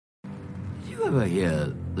you ever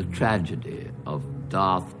hear the tragedy of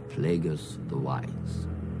Darth Plagueis the Wise?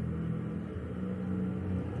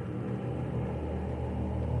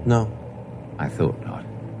 No. I thought not.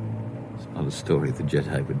 It's not a story the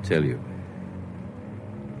Jedi would tell you.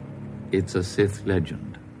 It's a Sith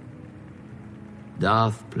legend.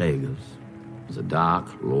 Darth Plagueis was a dark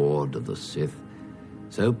lord of the Sith,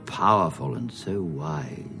 so powerful and so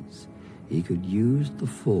wise, he could use the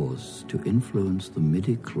Force to influence the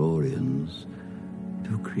midi-chlorians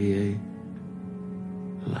to create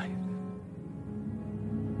life.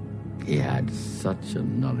 He had such a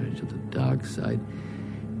knowledge of the dark side,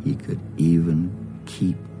 he could even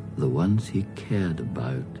keep the ones he cared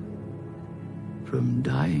about from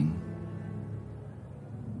dying.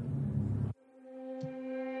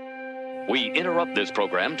 We interrupt this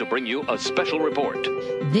program to bring you a special report.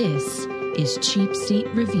 This is Cheap Seat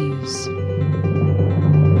Reviews.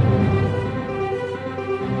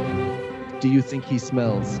 Do you think he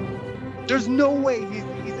smells? There's no way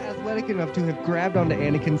he's athletic enough to have grabbed onto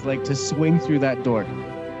Anakin's leg to swing through that door.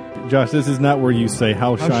 Josh, this is not where you say,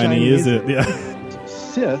 how shiny is it? Yeah.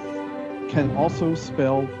 Sith can also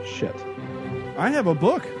spell shit. I have a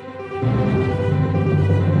book.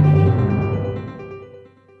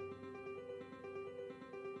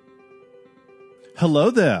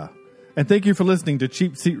 Hello there, and thank you for listening to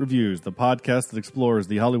Cheap Seat Reviews, the podcast that explores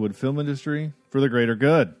the Hollywood film industry for the greater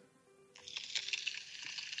good.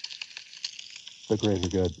 The greater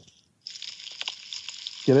good.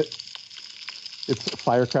 Get it? It's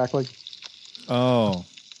fire crackling. Oh,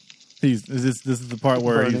 this is the part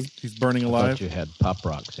where he's burning alive. I thought you had Pop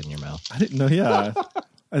Rocks in your mouth. I didn't know. Yeah,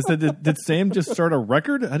 I said, did Sam just start a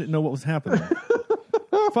record? I didn't know what was happening.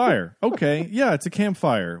 Fire. Okay. Yeah, it's a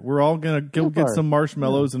campfire. We're all going to go get some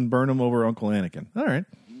marshmallows and burn them over Uncle Anakin. All right.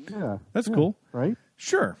 Yeah. That's cool. Right?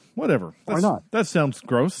 Sure. Whatever. Why not? That sounds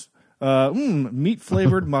gross.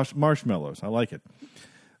 Meat-flavored marshmallows. I like it.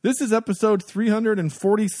 This is episode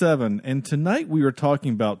 347, and tonight we are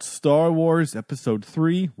talking about Star Wars Episode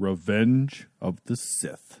 3, Revenge of the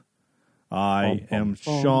Sith. I am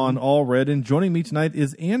Sean Allred, and joining me tonight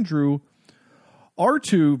is Andrew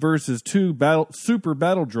R2 versus 2 super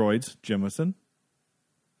battle droids, Jemison.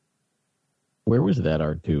 Where was that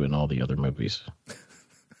R2 in all the other movies?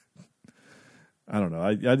 I don't know.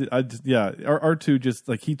 I just, yeah, R2 just,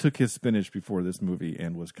 like, he took his spinach before this movie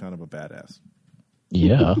and was kind of a badass.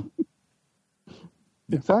 Yeah.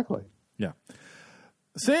 Exactly. Yeah.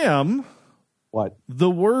 Sam. What?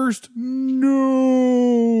 The worst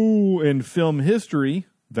no in film history,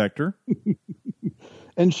 Vector.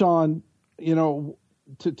 And Sean, you know,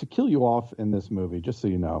 to kill you off in this movie, just so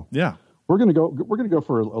you know. Yeah. We're gonna go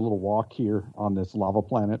for a little walk here on this lava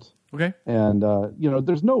planet. Okay. And you know,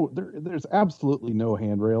 there's absolutely no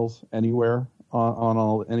handrails anywhere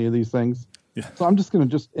on any of these things. Yeah. So I'm just gonna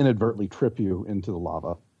inadvertently trip you into the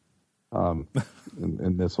lava.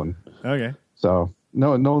 In this one. Okay. So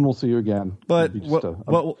no one will see you again. But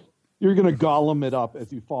you're gonna Gollum it up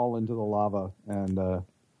as you fall into the lava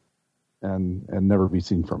and never be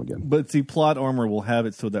seen from again. But see, plot armor will have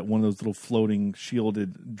it so that one of those little floating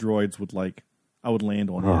shielded droids I would land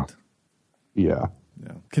on it. Yeah.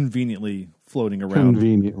 Yeah. Conveniently floating around.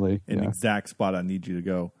 In the exact spot I need you to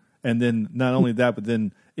go. And then not only that, but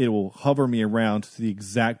then it will hover me around to the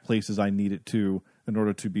exact places I need it to in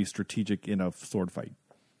order to be strategic in a sword fight.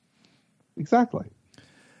 Exactly.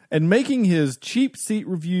 And making his Cheap Seat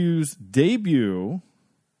Reviews debut,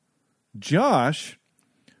 Josh,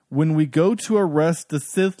 when we go to arrest the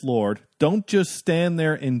Sith Lord, don't just stand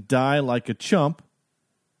there and die like a chump,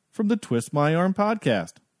 from the Twist My Arm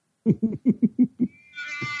podcast.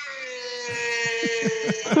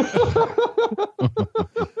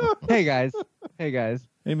 Hey guys.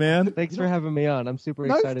 Hey man. Thanks for having me on. I'm super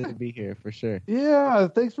excited to be here for sure. Yeah,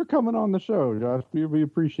 thanks for coming on the show, Josh. We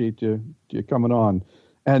appreciate you coming on.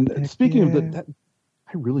 And speaking of that,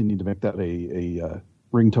 I really need to make that a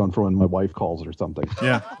ringtone for when my wife calls or something.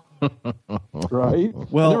 Yeah. Right?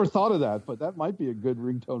 Well, I never thought of that, but that might be a good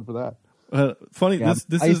ringtone for that. Funny, yeah,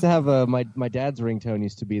 this I used to have my dad's ringtone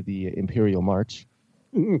used to be the Imperial March.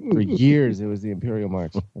 For years, it was the Imperial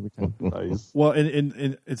March every time. Nice. Well,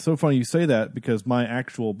 and it's so funny you say that because my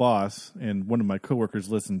actual boss and one of my coworkers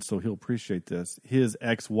listens, so he'll appreciate this. His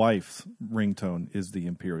ex-wife's ringtone is the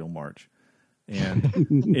Imperial March.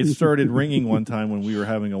 And it started ringing one time when we were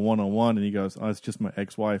having a one-on-one, and he goes, "Oh, it's just my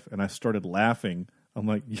ex-wife." And I started laughing. I'm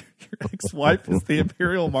like, "Your ex-wife is the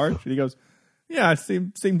Imperial March?" And he goes, "Yeah, it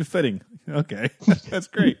seemed fitting." Okay, that's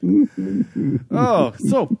great. Oh,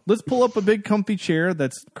 so let's pull up a big comfy chair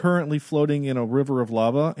that's currently floating in a river of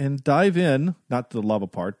lava and dive in, not to the lava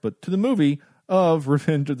part, but to the movie of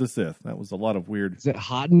Revenge of the Sith. That was a lot of weird. Is it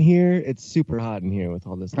hot in here? It's super hot in here with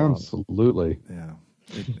all this lava. Absolutely. Yeah.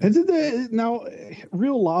 Now,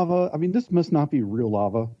 real lava, I mean, this must not be real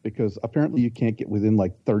lava because apparently you can't get within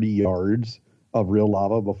like 30 yards of real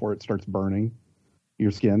lava before it starts burning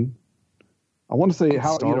your skin. I want to say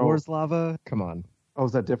how Star Wars lava? Come on. Oh,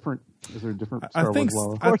 is that different? Is there a different Star think Wars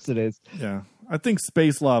lava? Of course it is. Yeah. I think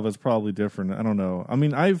space lava is probably different. I don't know. I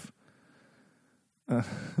mean, I've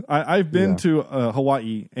been to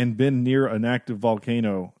Hawaii and been near an active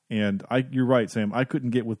volcano, and you're right, Sam. I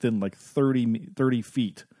couldn't get within like 30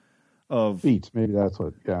 feet of feet. Maybe that's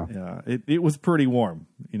what. Yeah. Yeah. It was pretty warm,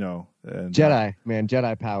 you know. And, Jedi, man,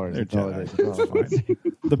 Jedi powers. They're Jedi.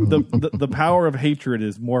 The power of hatred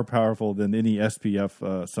is more powerful than any SPF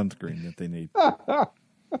sunscreen that they need.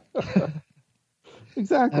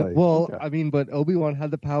 Exactly. Okay. I mean, but Obi-Wan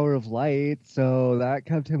had the power of light, so that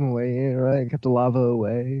kept him away, right? Kept the lava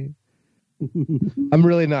away. I'm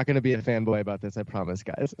really not going to be a fanboy about this, I promise,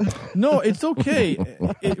 guys. No, it's okay.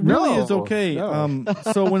 It really is okay. No.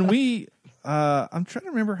 So when I'm trying to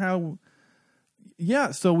remember how.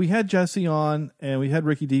 Yeah, so we had Jesse on and we had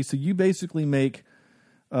Ricky D. So you basically make,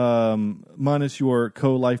 minus your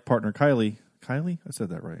co-life partner Kylie. Kylie, I said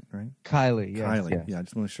that right? Kylie, yes. Kylie, yes. yeah. I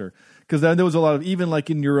just want to sure because there was a lot of even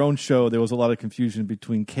like in your own show there was a lot of confusion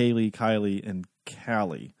between Kaylee, Kylie, and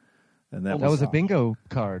Callie, and that was a bingo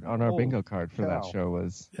card on our bingo card for that show.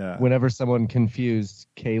 Was whenever someone confused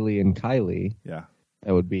Kaylee and Kylie,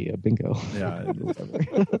 that would be a bingo. Yeah,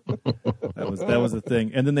 that was a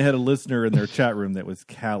thing. And then they had a listener in their chat room that was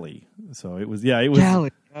Callie. So it was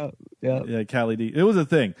Callie. Yeah, Callie D. It was a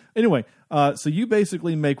thing. Anyway, so you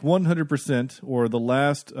basically make 100% or the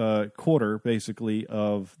last quarter basically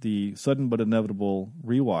of the Sudden But Inevitable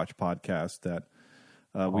Rewatch podcast that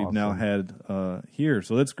we've now had here.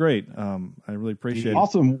 So that's great. I really appreciate it.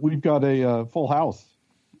 Awesome. We've got a full house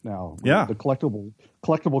now. Yeah. The collectible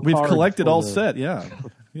We've cards collected all the- set, yeah.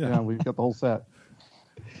 Yeah, we've got the whole set.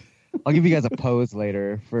 I'll give you guys a pose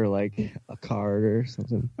later for like a card or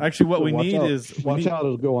something. Actually, what we Watch need out. is... Watch out,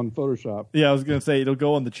 it'll go on Photoshop. Yeah, I was going to say, it'll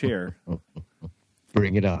go on the chair.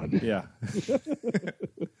 Bring it on. Yeah.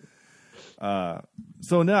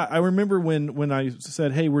 So now I remember when I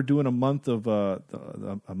said, "Hey, we're doing a month of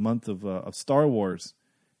Star Wars,"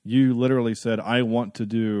 you literally said, "I want to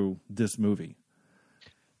do this movie."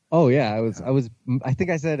 Oh yeah, I think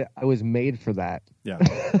I said I was made for that. Yeah.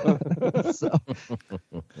 So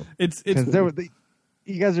it's there were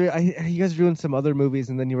you guys were doing some other movies,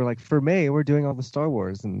 and then you were like, "For May, we're doing all the Star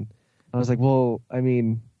Wars," and I was like, "Well, I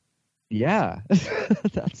mean." Yeah,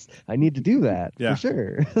 I need to do that for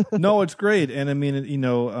sure. No, it's great, and I mean, you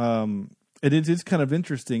know, it's kind of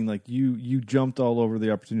interesting. Like you jumped all over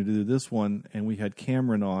the opportunity to do this one, and we had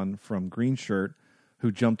Cameron on from Green Shirt,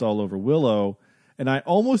 who jumped all over Willow, and I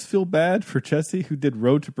almost feel bad for Jesse who did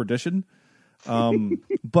Road to Perdition,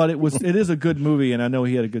 but it is a good movie, and I know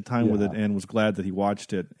he had a good time with it, and was glad that he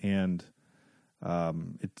watched it, and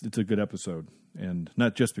it's a good episode, and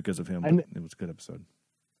not just because of him, but it was a good episode.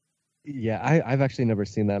 Yeah, I've actually never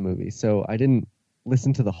seen that movie, so I didn't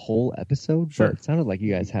listen to the whole episode. Sure. But it sounded like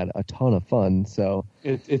you guys had a ton of fun, so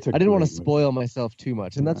I didn't want to spoil myself too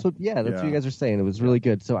much. And that's what you guys are saying. It was really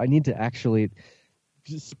good. So I need to actually,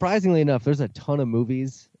 surprisingly enough, there's a ton of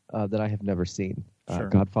movies that I have never seen. Sure.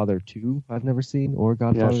 Godfather 2 I've never seen, or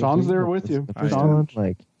Godfather 3. Sean's there with you. The first Sean.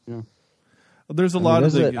 one, There's a lot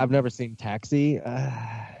of I've never seen Taxi.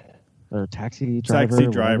 Or Taxi Driver.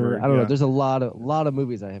 Driver. I don't know. There's a lot of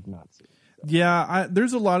movies I have not seen. So. Yeah,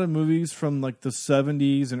 there's a lot of movies from like the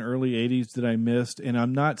 70s and early 80s that I missed, and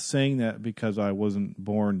I'm not saying that because I wasn't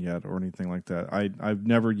born yet or anything like that. I've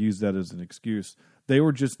never used that as an excuse. They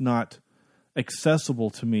were just not accessible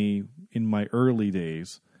to me in my early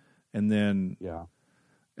days, and then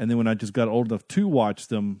when I just got old enough to watch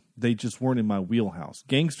them, they just weren't in my wheelhouse.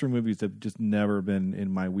 Gangster movies have just never been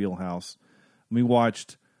in my wheelhouse. We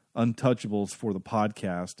watched Untouchables for the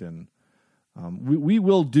podcast, and we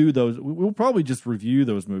will do those. We'll probably just review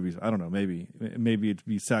those movies. I don't know. Maybe it'd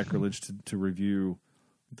be sacrilege to review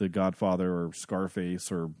The Godfather or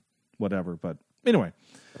Scarface or whatever. But anyway,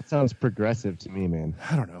 that sounds progressive to me, man.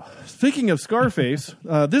 I don't know. Speaking of Scarface,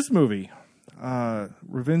 this movie,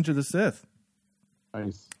 Revenge of the Sith.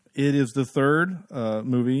 Nice. It is the third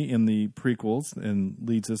movie in the prequels and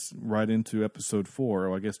leads us right into Episode 4.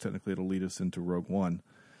 Well, I guess technically it'll lead us into Rogue One.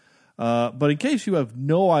 But in case you have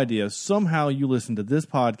no idea, somehow you listen to this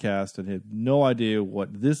podcast and have no idea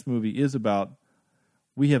what this movie is about,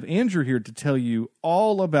 we have Andrew here to tell you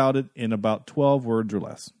all about it in about 12 words or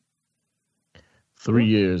less. 3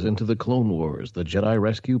 years into the Clone Wars, the Jedi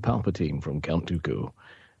rescue Palpatine from Count Dooku.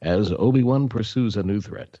 As Obi-Wan pursues a new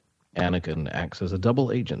threat, Anakin acts as a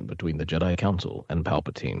double agent between the Jedi Council and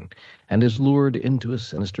Palpatine, and is lured into a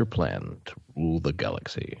sinister plan to rule the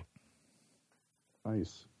galaxy.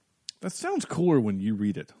 Nice. That sounds cooler when you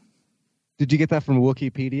read it. Did you get that from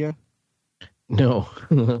Wikipedia? No.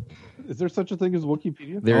 Is there such a thing as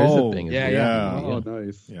Wikipedia? There is a thing. Yeah. Oh,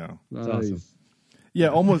 nice. Yeah. Nice. Awesome. Yeah,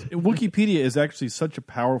 almost. Wikipedia is actually such a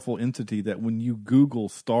powerful entity that when you Google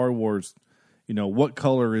Star Wars, what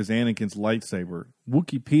color is Anakin's lightsaber,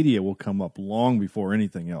 Wikipedia will come up long before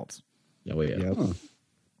anything else. Oh, yeah. Yep. Huh.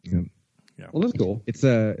 Yep. Yeah. Well, that's cool. It's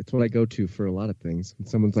what I go to for a lot of things. When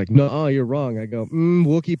someone's like, "No, you're wrong," I go,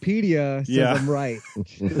 "Wikipedia says I'm right."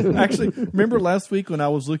 Actually, remember last week when I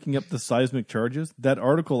was looking up the seismic charges? That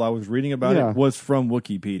article I was reading about it was from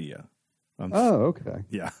Wikipedia. Okay.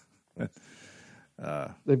 Yeah.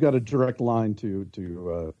 They've got a direct line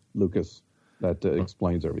to Lucas that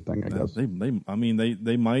explains everything, I guess. They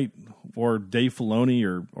might, or Dave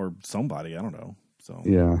Filoni or somebody, I don't know. So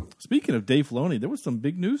yeah. Speaking of Dave Filoni, there was some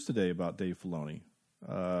big news today about Dave Filoni.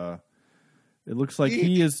 It looks like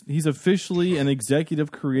he's officially an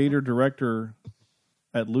executive creator director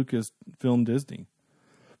at Lucasfilm Disney.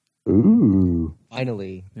 Ooh.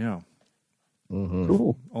 Finally. Yeah. Mm-hmm.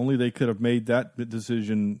 Cool. Only they could have made that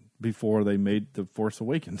decision before they made The Force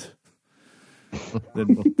Awakens.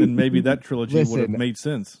 then maybe that trilogy would have made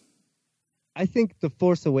sense. I think The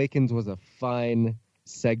Force Awakens was a fine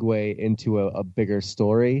segue into a bigger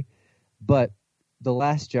story, but The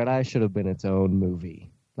Last Jedi should have been its own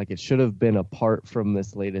movie. Like, it should have been apart from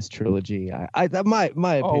this latest trilogy. My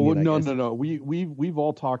opinion. Oh no. We've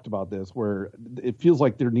all talked about this, where it feels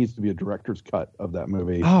like there needs to be a director's cut of that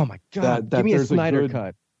movie. Oh my god! Give me a Snyder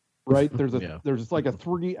cut. Right? There's like a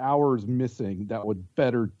 3 hours missing that would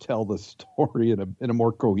better tell the story in a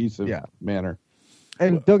more cohesive manner.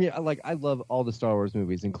 And don't get I love all the Star Wars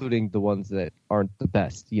movies, including the ones that aren't the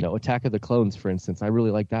best. Attack of the Clones, for instance. I really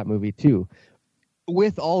like that movie too,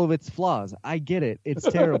 with all of its flaws. I get it; it's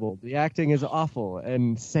terrible. The acting is awful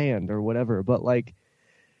and sand or whatever. But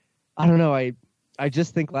I don't know. I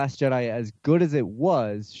just think Last Jedi, as good as it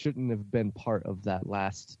was, shouldn't have been part of that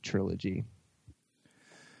last trilogy.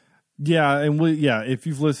 Yeah, and if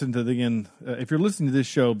you've listened to if you're listening to this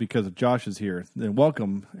show because Josh is here, then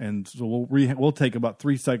welcome. And so we'll take about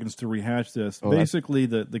 3 seconds to rehash this. Basically,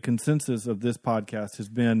 the consensus of this podcast has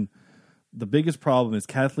been the biggest problem is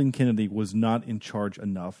Kathleen Kennedy was not in charge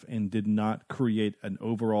enough and did not create an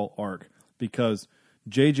overall arc, because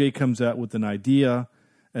JJ comes out with an idea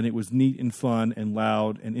and it was neat and fun and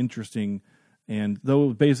loud and interesting, and though it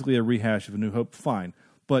was basically a rehash of A New Hope, fine.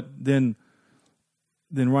 But then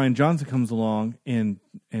Rian Johnson comes along and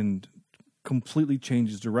completely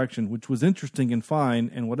changes direction, which was interesting and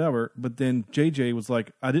fine and whatever. But then JJ was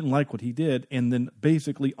like, I didn't like what he did, and then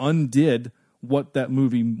basically undid what that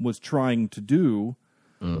movie was trying to do.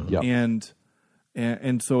 Mm-hmm. Yep.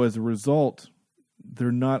 And so as a result,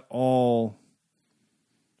 they're not all.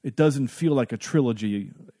 It doesn't feel like a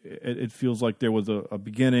trilogy. It feels like there was a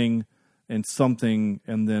beginning and something,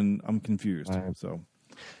 and then I'm confused. So.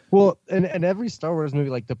 Well, and every Star Wars movie,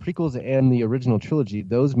 like the prequels and the original trilogy,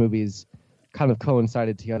 those movies kind of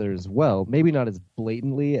coincided together as well. Maybe not as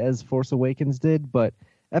blatantly as Force Awakens did, but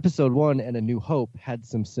Episode 1 and A New Hope had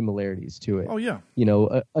some similarities to it. Oh, yeah.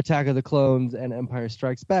 Attack of the Clones and Empire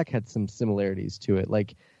Strikes Back had some similarities to it,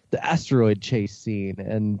 like the asteroid chase scene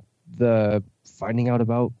and the finding out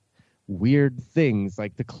about weird things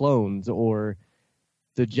like the clones or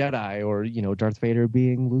the Jedi, or Darth Vader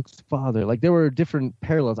being Luke's father. Like, there were different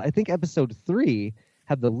parallels. I think Episode 3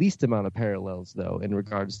 had the least amount of parallels, though, in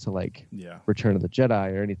regards to Return of the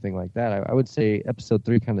Jedi or anything like that. I would say Episode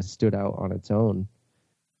 3 kind of stood out on its own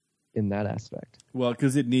in that aspect. Well,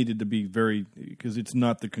 because it needed to be because it's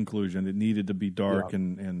not the conclusion. It needed to be dark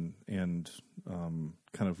and kind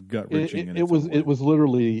of gut wrenching. It was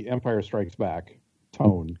literally Empire Strikes Back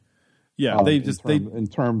tone. Yeah, in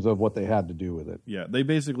terms of what they had to do with it. Yeah, they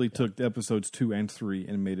basically took episodes 2 and 3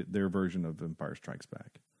 and made it their version of Empire Strikes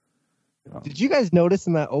Back. Did you guys notice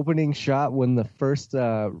in that opening shot when the first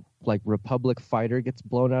Republic fighter gets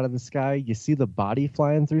blown out of the sky, you see the body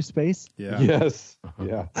flying through space? Yeah. Yes.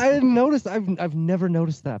 Yeah. I didn't notice. I've never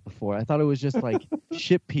noticed that before. I thought it was just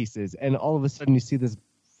ship pieces, and all of a sudden you see this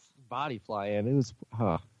body fly in. It was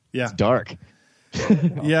it's dark.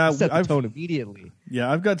 Yeah, set the tone immediately.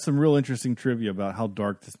 Yeah, I've got some real interesting trivia about how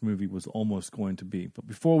dark this movie was almost going to be. But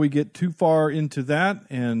before we get too far into that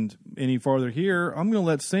and any farther here, I'm going to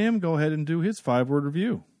let Sam go ahead and do his 5-word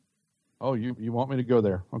review. Oh, you want me to go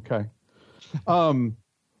there? Okay.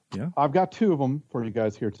 Yeah. I've got 2 of them for you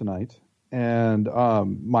guys here tonight, and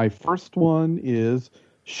my first one is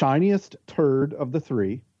shiniest turd of the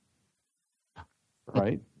three.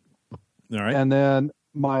 Right. All right. And then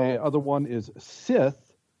my other one is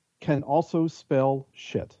Sith can also spell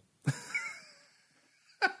shit.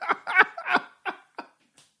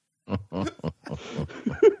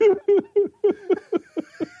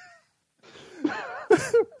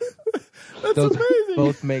 Those amazing.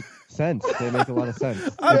 Both make sense. They make a lot of sense.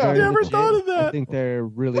 I've never thought of that. I think they're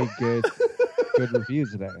really good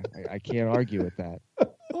reviews there. I can't argue with that.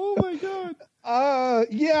 Oh my god.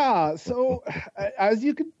 Yeah. So as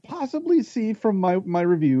you could possibly see from my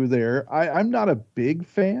review there, I'm not a big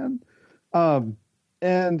fan.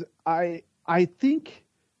 And I think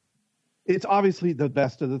it's obviously the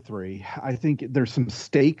best of the three. I think there's some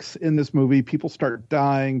stakes in this movie. People start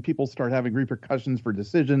dying. People start having repercussions for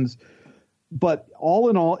decisions. But all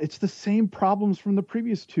in all, it's the same problems from the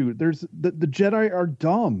previous two. There's the Jedi are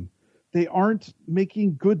dumb. They aren't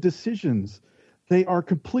making good decisions. They are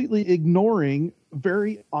completely ignoring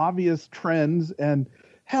very obvious trends. And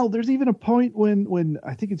hell, there's even a point when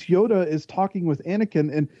I think it's Yoda is talking with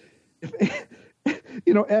Anakin, and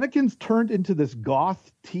Anakin's turned into this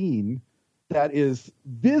goth teen that is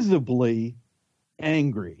visibly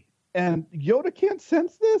angry, and Yoda can't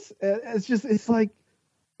sense this. It's like,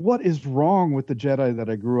 what is wrong with the Jedi that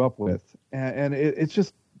I grew up with? And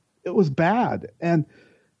it was bad. And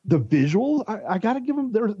the visuals, I got to give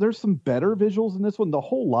them, there's some better visuals in this one. The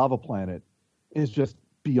whole lava planet is just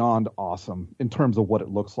beyond awesome in terms of what it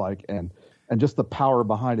looks like and just the power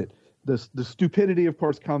behind it. The stupidity, of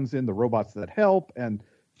course, comes in the robots that help and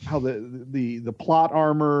how the plot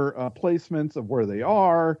armor placements of where they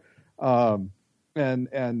are. But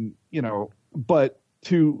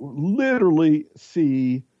to literally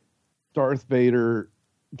see Darth Vader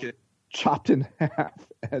get chopped in half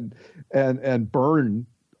and burn,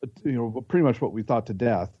 pretty much what we thought to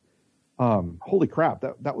death. Holy crap,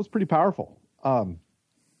 that was pretty powerful.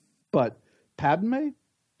 But Padme,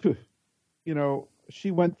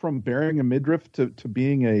 she went from bearing a midriff to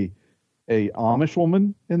being a Amish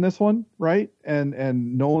woman in this one, right?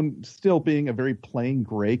 And known still being a very plain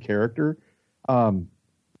gray character.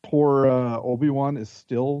 Poor Obi-Wan is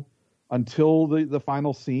still, until the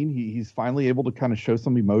final scene, he's finally able to kind of show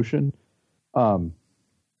some emotion.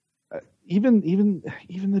 Even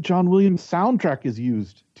the John Williams soundtrack is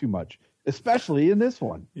used too much, especially in this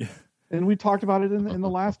one. Yeah. And we talked about it in the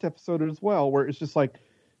last episode as well, where it's just like,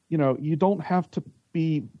 you don't have to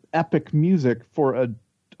be epic music for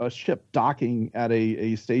a ship docking at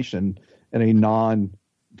a station in a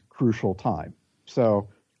non-crucial time. So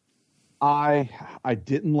I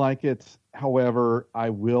didn't like it. However, I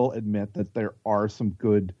will admit that there are some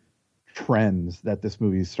good trends that this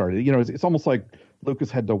movie started. It's almost like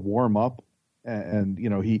Lucas had to warm up, and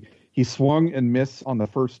he swung and missed on the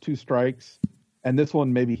first two strikes, and this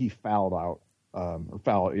one maybe he fouled out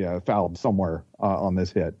fouled somewhere on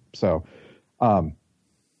this hit. So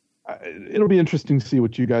it'll be interesting to see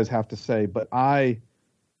what you guys have to say. But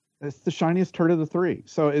it's the shiniest turd of the three.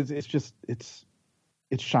 So it's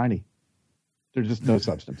shiny. There's just no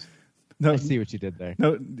substance. No, I see what you did there.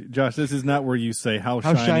 No, Josh, this is not where you say how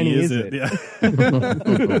shiny is it? Yeah.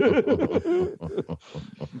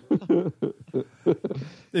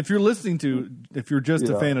 If you're just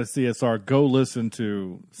a fan of CSR, go listen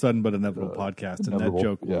to Sudden But Inevitable podcast, and that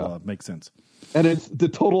joke will make sense. And it's the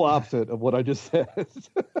total opposite of what I just said.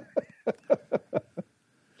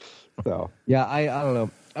 So yeah, I don't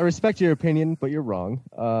know. I respect your opinion, but you're wrong.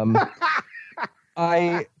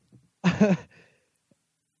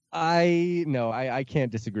 I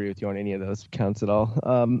can't disagree with you on any of those counts at all.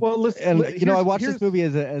 I watched this movie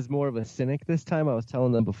as more of a cynic this time. I was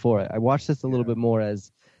telling them before. I watched this a little bit more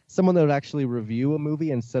as someone that would actually review a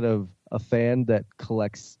movie instead of a fan that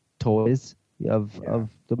collects toys of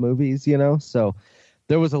the movies, So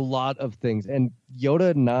there was a lot of things, and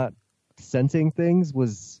Yoda not sensing things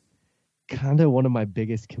was kind of one of my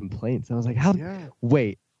biggest complaints. I was like,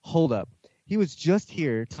 wait, hold up. He was just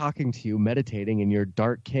here talking to you, meditating in your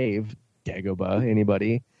dark cave, Dagobah,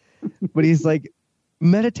 anybody. But he's like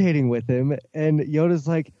meditating with him, and Yoda's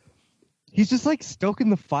like, he's just like stoking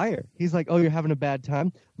the fire. He's like, oh, you're having a bad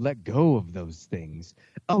time? Let go of those things.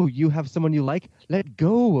 Oh, you have someone you like? Let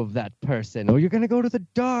go of that person. Or you're going to go to the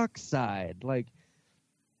dark side. Like,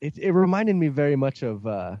 it reminded me very much of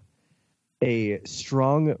a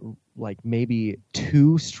strong, like maybe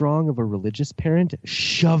too strong of a religious parent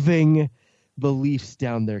shoving beliefs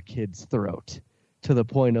down their kid's throat to the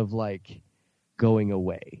point of like going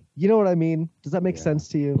away. You know what I mean? Does that make sense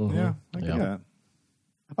to you? Mm-hmm. Yeah, I get that.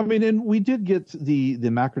 I mean, and we did get the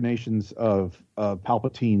machinations of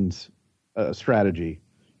Palpatine's strategy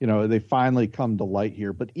they finally come to light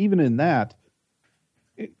here. But even in that,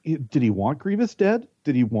 did he want Grievous dead?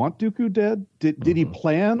 Did he want Dooku dead? Did he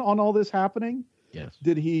plan on all this happening? Yes.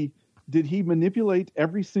 Did he manipulate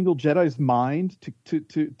every single Jedi's mind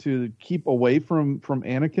to keep away from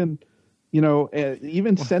Anakin?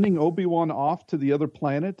 Even sending Obi-Wan off to the other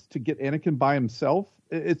planet to get Anakin by himself.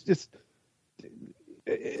 It's just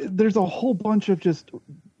there's a whole bunch of just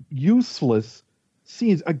useless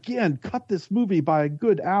scenes. Again, cut this movie by a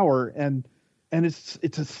good hour, and it's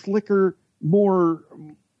a slicker, more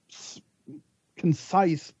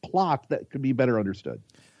concise plot that could be better understood.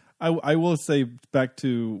 I will say back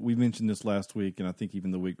to, we mentioned this last week, and I think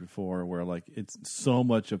even the week before, where like it's so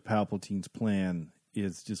much of Palpatine's plan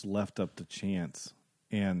is just left up to chance.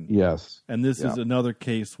 And yes, and this is another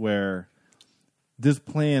case where this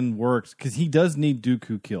plan works because he does need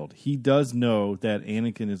Dooku killed. He does know that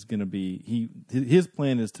Anakin is going to be his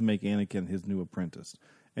plan is to make Anakin his new apprentice,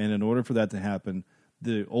 and in order for that to happen,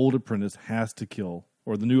 the old apprentice has to kill,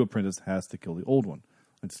 or the new apprentice has to kill the old one.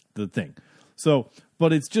 It's the thing. So,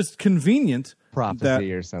 but it's just convenient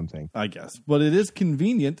prophecy or something, I guess. But it is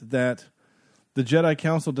convenient that the Jedi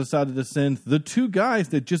Council decided to send the two guys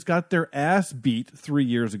that just got their ass beat 3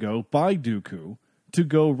 years ago by Dooku to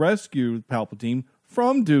go rescue Palpatine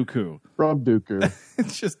from Dooku.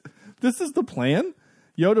 It's just, this is the plan.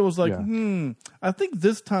 Yoda was like, I think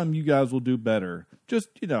this time you guys will do better. Just,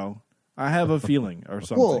 I have a feeling or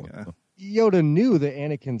something. Well, Yoda knew that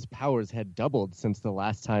Anakin's powers had doubled since the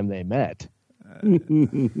last time they met.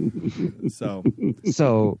 So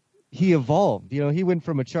he evolved. He went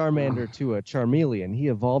from a Charmander to a Charmeleon. He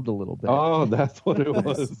evolved a little bit. Oh, that's what it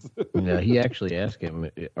was. Yeah, he actually asked him,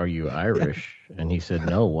 "Are you Irish?" And he said,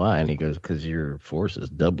 "No." Why? And he goes, "Because your force is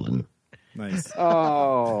doubling." Nice.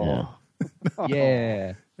 Oh.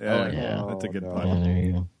 Yeah. Yeah. That's a good pun. Yeah, there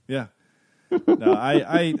you go. Yeah. No,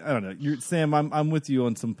 I don't know. Sam, I'm with you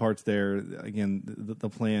on some parts there. Again, the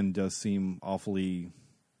plan does seem awfully,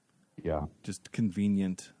 just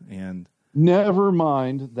convenient, and never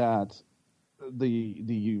mind that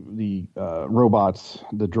the robots,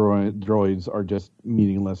 the droids are just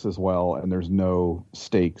meaningless as well, and there's no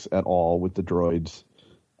stakes at all with the droids.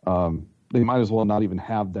 They might as well not even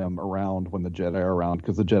have them around when the Jedi are around,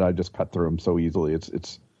 because the Jedi just cut through them so easily.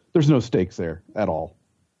 It's there's no stakes there at all.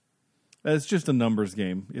 It's just a numbers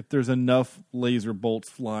game. If there's enough laser bolts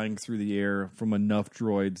flying through the air from enough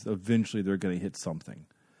droids, eventually they're going to hit something.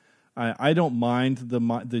 I don't mind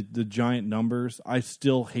the giant numbers. I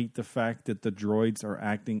still hate the fact that the droids are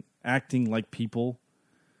acting like people.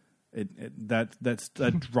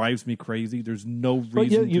 That drives me crazy. There's no reason.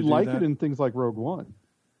 But yet you to like do that. it in things like Rogue One.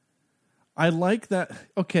 I like that.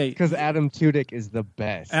 Okay, because Adam Tudyk is the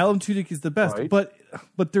best. Alan Tudyk is the best, right. but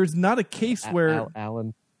there's not a case where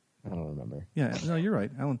Alan. I don't remember. Yeah, no, you're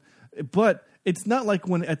right, Alan. But it's not like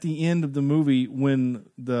when at the end of the movie when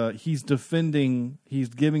he's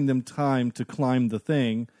giving them time to climb the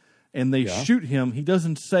thing, and they shoot him. He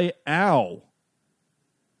doesn't say "ow."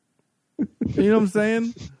 You know what I'm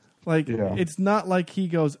saying? Like it's not like he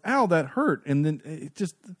goes "ow, that hurt," and then it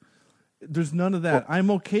just there's none of that.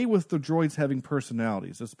 I'm okay with the droids having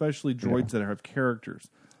personalities, especially droids that have characters.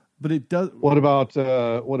 But it does. What about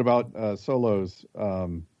Solo's?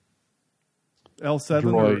 L7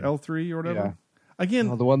 droid. or L3 or whatever. Yeah.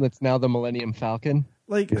 Again, the one that's now the Millennium Falcon.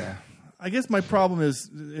 I guess my problem is,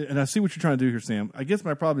 and I see what you're trying to do here, Sam. I guess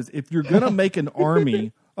my problem is if you're going to make an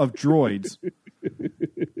army of droids,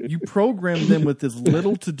 you program them with as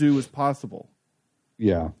little to do as possible.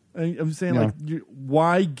 Yeah. I'm saying,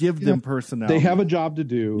 why give them personality? They have a job to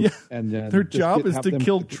do. And then their job is to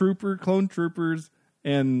kill clone troopers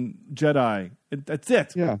and Jedi. That's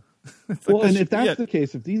it. Yeah. Well, and if that's the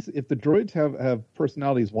case, if the droids have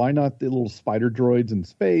personalities, why not the little spider droids in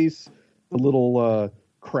space, the little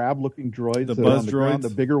crab-looking droids, the buzz droids, ground,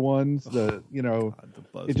 the bigger ones, the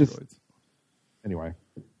buzz droids. Anyway,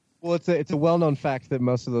 well, it's a well-known fact that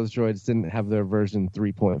most of those droids didn't have their version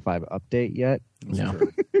 3.5 update yet. No.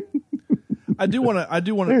 I do want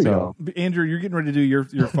to. Andrew, you're getting ready to do your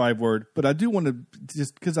 5-word, but I do want to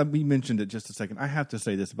just because we mentioned it just a second. I have to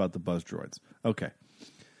say this about the buzz droids. Okay.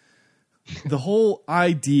 The whole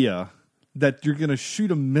idea that you're going to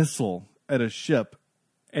shoot a missile at a ship,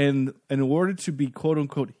 and in order to be quote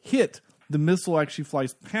unquote hit, the missile actually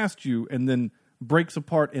flies past you and then breaks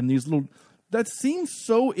apart in these little. That seems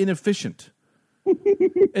so inefficient.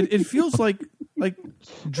 It feels like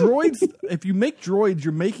droids. If you make droids,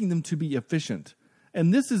 you're making them to be efficient,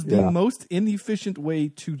 and this is the most inefficient way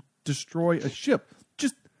to destroy a ship.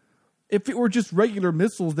 Just if it were just regular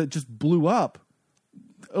missiles that just blew up,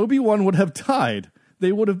 Obi-Wan would have died.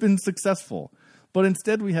 They would have been successful. But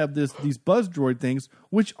instead we have these buzz droid things,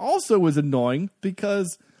 which also is annoying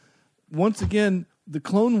because, once again, the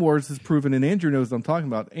Clone Wars has proven, and Andrew knows what I'm talking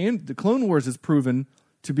about, and the Clone Wars has proven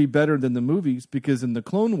to be better than the movies, because in the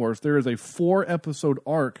Clone Wars there is a 4-episode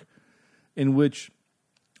arc in which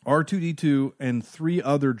R2-D2 and 3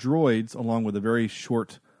 other droids, along with a very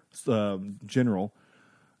short general,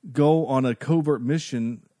 go on a covert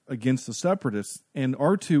mission against the Separatists, and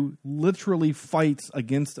R2 literally fights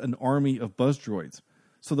against an army of buzz droids.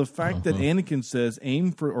 So the fact that Anakin says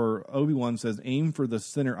or Obi-Wan says aim for the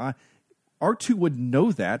center eye, R2 would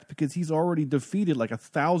know that because he's already defeated like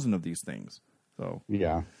 1,000 of these things. So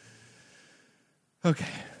yeah. Okay.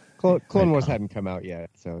 Clone Wars hadn't come out yet,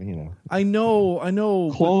 so you know. I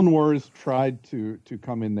know. Clone Wars tried to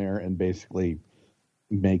come in there and basically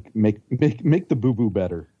make the boo-boo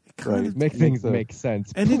better. Right? Make things make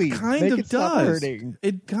sense. And please, it kind of does.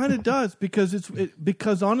 It kind of does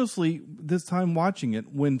because honestly, this time watching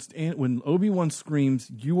it, when Obi-Wan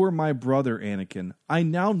screams, "You are my brother, Anakin," I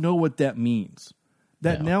now know what that means.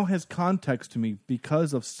 That now has context to me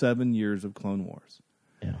because of 7 years of Clone Wars.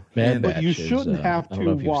 Yeah, but you shouldn't have to I don't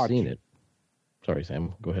know if watch. You've seen it. Sorry,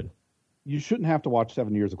 Sam. Go ahead. You shouldn't have to watch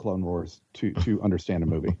 7 years of Clone Wars to understand a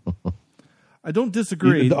movie. I don't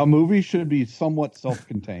disagree. A movie should be somewhat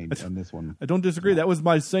self-contained, and this one. I don't disagree. That was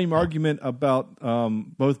my same argument about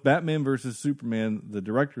both Batman versus Superman, the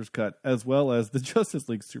director's cut, as well as the Justice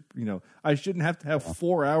League. I shouldn't have to have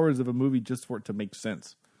 4 hours of a movie just for it to make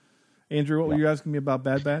sense. Andrew, what were you asking me about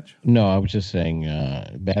Bad Batch? No, I was just saying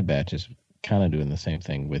Bad Batch is kind of doing the same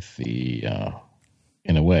thing with the,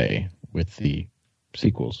 in a way, with the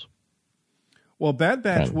sequels. Well, Bad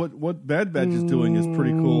Batch, what Bad Batch is doing is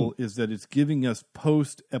pretty cool, is that it's giving us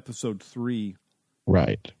post-Episode 3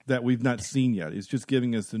 right that we've not seen yet. It's just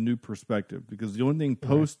giving us a new perspective, because the only thing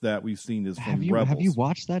post that we've seen is from Rebels. Have you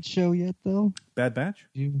watched that show yet, though? Bad Batch?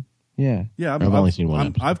 Yeah. Yeah, I've only seen one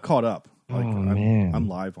episode. I've caught up. Man. I'm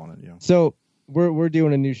live on it, yeah. So we're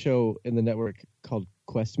doing a new show in the network called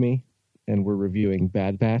Quest Me, and we're reviewing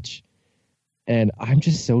Bad Batch. And I'm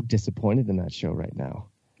just so disappointed in that show right now.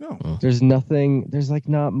 No. There's like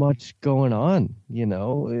not much going on, you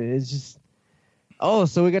know? It's just,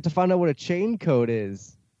 so we got to find out what a chain code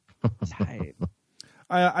is. Tight.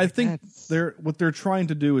 I think what they're trying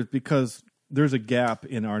to do is, because there's a gap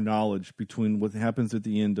in our knowledge between what happens at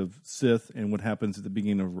the end of Sith and what happens at the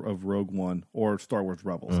beginning of Rogue One or Star Wars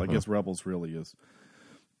Rebels. I guess Rebels really is.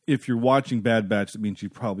 If you're watching Bad Batch, it means you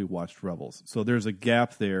probably watched Rebels. So there's a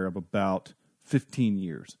gap there of about 15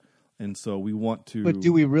 years. And so we want to... But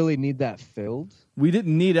do we really need that filled? We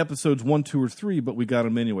didn't need episodes 1, 2, or 3, but we got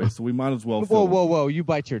them anyway, so we might as well fill them. Whoa, you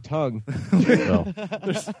bite your tongue.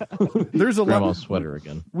 There's a Grandma's sweater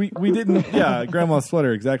again. We didn't... Yeah, Grandma's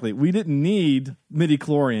sweater, exactly. We didn't need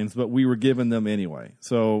midi-chlorians, but we were given them anyway.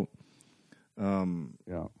 So,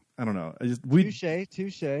 yeah. I don't know.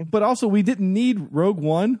 Touche. But also, we didn't need Rogue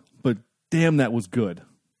One, but damn, that was good.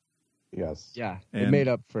 Yes. Yeah, it made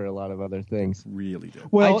up for a lot of other things. Really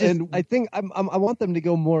did. Well, I think I want them to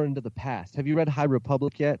go more into the past. Have you read High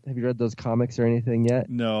Republic yet? Have you read those comics or anything yet?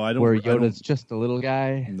 No, I don't. Where Yoda's just a little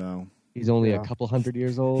guy. No. He's only a couple hundred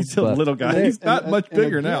years old. He's still a little guy. He's not much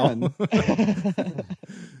bigger now.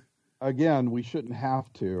 Again, we shouldn't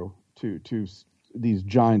have to these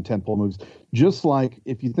giant tentpole movies. Just like,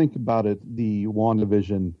 if you think about it, the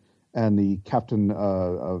WandaVision and the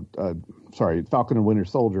Falcon and Winter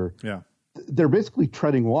Soldier. Yeah. They're basically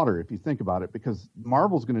treading water, if you think about it, because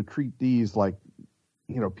Marvel's going to treat these like,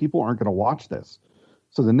 people aren't going to watch this.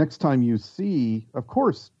 So the next time you see, of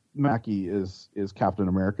course, Mackie is Captain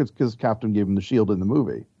America, because Captain gave him the shield in the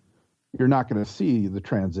movie. You're not going to see the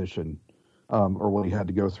transition or what he had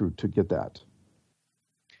to go through to get that.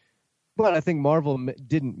 But I think Marvel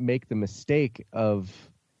didn't make the mistake of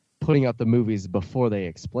putting out the movies before they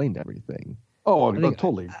explained everything. Oh,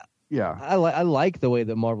 totally. Yeah. I like the way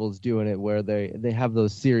that Marvel's doing it, where they have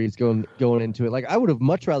those series going into it. Like, I would have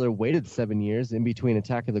much rather waited 7 years in between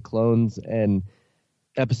Attack of the Clones and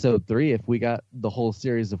Episode 3 if we got the whole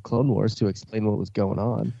series of Clone Wars to explain what was going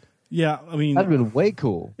on. Yeah, I mean, that'd have been way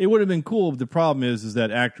cool. It would have been cool. But the problem is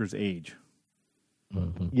that actors age.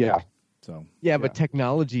 Mm-hmm. Yeah. So but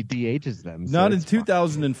technology de-ages them. Not in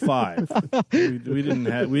 2005. we didn't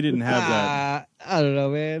have that. I don't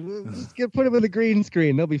know, man. Just put them in the green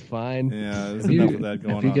screen; they'll be fine. Yeah, there's enough of that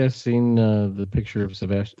going on. Have you guys seen the picture of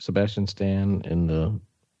Sebastian Stan in the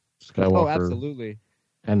Skywalker? Oh, absolutely.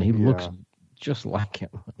 And he looks just like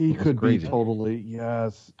him. He could be totally.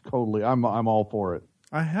 Yes, totally. I'm all for it.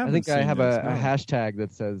 I think I have a hashtag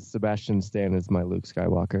that says Sebastian Stan is my Luke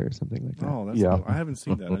Skywalker or something like that. Oh, that's cool. I haven't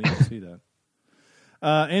seen that. I need to see that.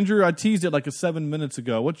 Andrew, I teased it like 7 minutes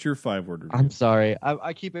ago. What's your 5-word review? I'm sorry.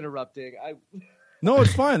 I keep interrupting. No,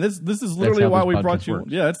 it's fine. This is literally why we brought you.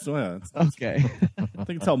 Works. Yeah, it's okay. I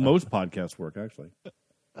think it's how most podcasts work, actually.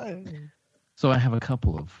 So I have a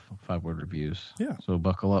couple of 5-word reviews. Yeah. So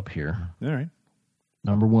buckle up here. All right.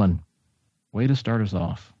 Number 1, way to start us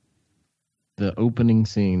off. The opening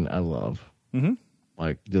scene I love. Mm-hmm.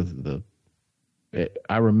 Like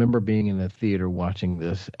I remember being in the theater watching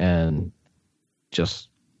this and just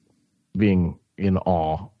being in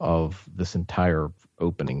awe of this entire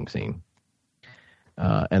opening scene.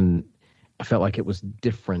 And I felt like it was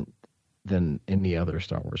different than any other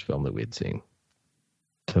Star Wars film that we had seen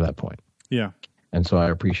to that point. Yeah. And so I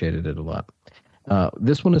appreciated it a lot.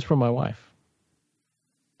 This one is from my wife.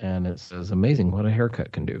 And it says, amazing what a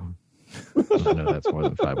haircut can do. I know that's more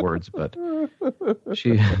than 5 words, but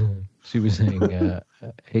she was saying,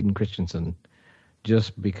 Hayden Christensen,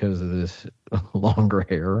 just because of this longer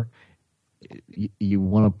hair, you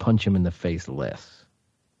want to punch him in the face less.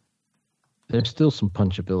 There's still some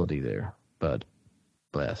punchability there, but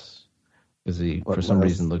less. Because he, for some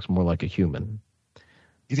reason, looks more like a human.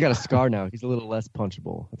 He's got a scar now. He's a little less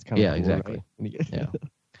punchable. That's kind of cool, exactly. Right? Yeah.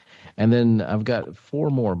 And then I've got 4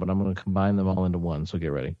 more, but I'm going to combine them all into one, so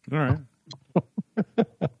get ready. All right.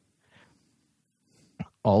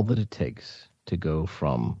 All that it takes to go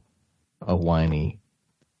from a whiny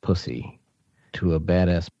pussy to a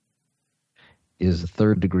badass is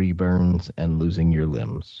 3rd-degree burns and losing your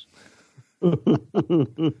limbs. All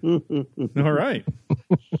right.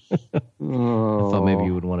 I thought maybe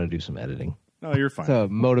you would want to do some editing. No, you're fine. It's a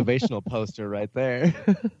motivational poster right there.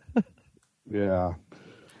 Yeah.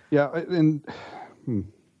 Yeah, and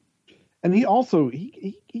he also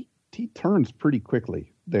he turns pretty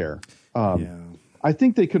quickly there. Yeah. I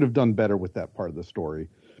think they could have done better with that part of the story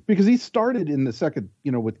because he started in the second,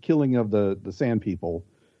 with killing of the Sand People,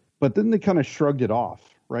 but then they kind of shrugged it off,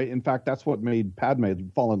 right? In fact, that's what made Padme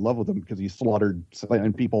fall in love with him because he slaughtered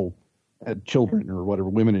Sand People, children or whatever,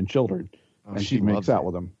 women and children, and she makes out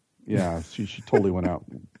with him. Yeah, she totally went out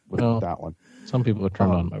with that one. Some people are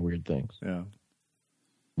turned on by weird things. Yeah.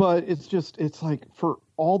 But it's like for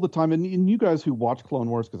all the time, and you guys who watch Clone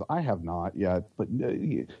Wars, because I have not yet, but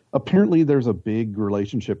apparently there's a big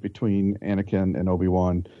relationship between Anakin and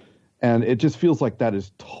Obi-Wan, and it just feels like that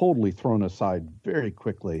is totally thrown aside very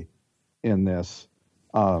quickly in this,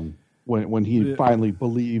 when he finally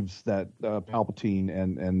believes that Palpatine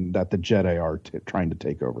and that the Jedi are trying to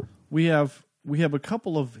take over. We have a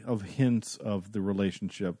couple of hints of the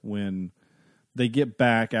relationship when they get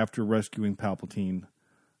back after rescuing Palpatine.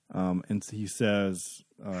 And he says,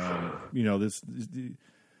 this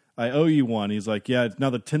I owe you one. He's like, yeah, it's now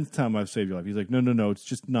the 10th time I've saved your life. He's like, no, it's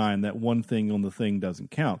just 9. That one thing on the thing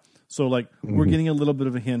doesn't count. So like we're getting a little bit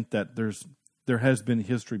of a hint that there has been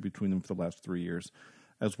history between them for the last 3 years,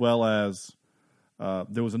 as well as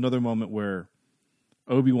there was another moment where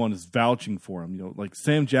Obi-Wan is vouching for him. Like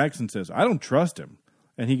Sam Jackson says, I don't trust him.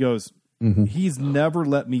 And he goes, he's never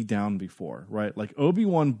let me down before, right? Like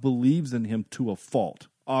Obi-Wan believes in him to a fault.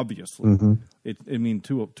 Obviously,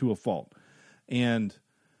 to a fault, and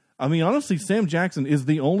I mean honestly, Sam Jackson is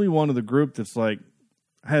the only one of the group that's like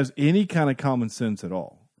has any kind of common sense at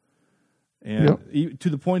all, and to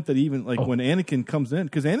the point that even like when Anakin comes in,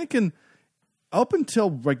 because Anakin, up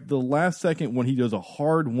until like the last second when he does a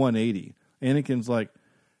hard 180, Anakin's like,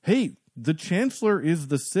 "Hey, the Chancellor is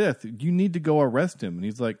the Sith. You need to go arrest him," and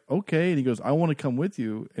he's like, "Okay," and he goes, "I want to come with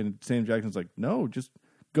you," and Sam Jackson's like, "No, just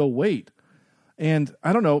go wait." And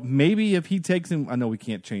I don't know, maybe if he takes him, I know we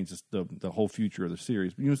can't change the whole future of the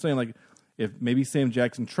series, but you know what I'm saying? Like, if maybe Sam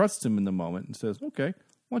Jackson trusts him in the moment and says, okay,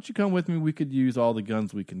 why don't you come with me? We could use all the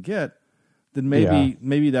guns we can get. Then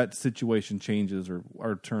maybe that situation changes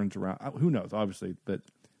or turns around. Who knows, obviously, but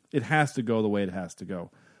it has to go the way it has to go.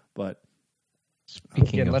 But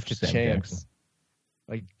speaking of left a Sam chance. Jackson.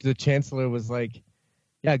 Like the Chancellor was like,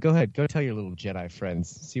 yeah, go ahead. Go tell your little Jedi friends.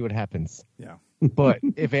 See what happens. Yeah. But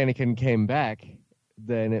if Anakin came back,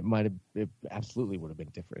 then it absolutely would have been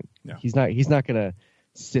different. Yeah. He's not gonna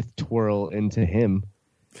Sith twirl into him.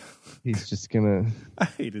 He's just gonna. I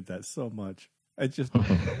hated that so much. I just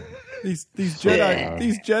these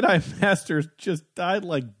Jedi masters just died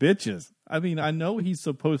like bitches. I mean, I know he's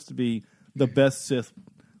supposed to be the best Sith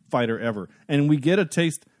fighter ever, and we get a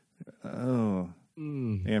taste. And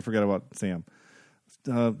I forgot about Sam.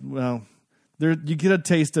 Well, you get a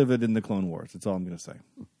taste of it in the Clone Wars. That's all I'm going to say.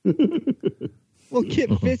 Well,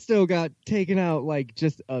 Kit Fisto got taken out like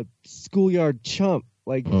just a schoolyard chump.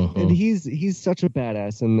 Like, and he's such a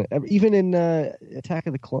badass. And even in Attack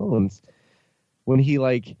of the Clones, when he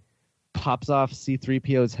like pops off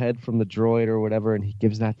C-3PO's head from the droid or whatever, and he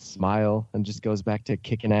gives that smile and just goes back to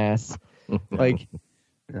kicking ass. Like,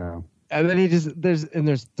 yeah. And then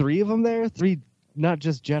there's 3 of them there, 3 not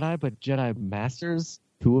just Jedi but Jedi Masters,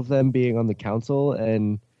 2 of them being on the council,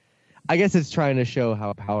 and I guess it's trying to show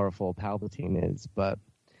how powerful Palpatine is. But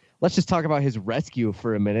let's just talk about his rescue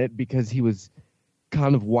for a minute, because he was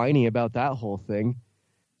kind of whiny about that whole thing.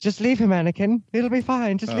 Just leave him, Anakin. It'll be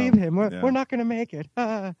fine. Just leave him. We're not going to make it.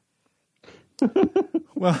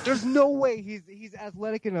 Well, there's no way he's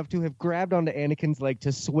athletic enough to have grabbed onto Anakin's leg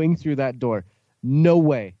to swing through that door. No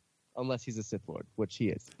way, unless he's a Sith Lord, which he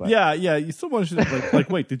is. But. Yeah. Someone should like,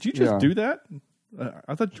 wait, did you just do that?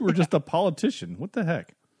 I thought you were just a politician. What the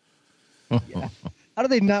heck? Yeah. How do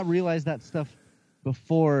they not realize that stuff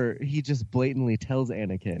before he just blatantly tells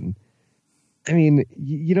Anakin? I mean,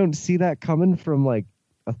 you don't see that coming from like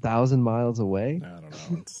 1,000 miles away. I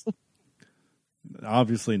don't know. It's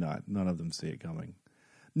obviously not. None of them see it coming.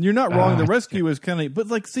 You're not wrong. The rescue is kind of, but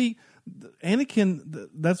like, see, Anakin.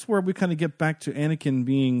 That's where we kind of get back to Anakin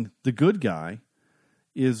being the good guy.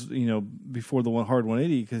 Is, before the hard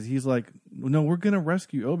 180, because he's like, no, we're going to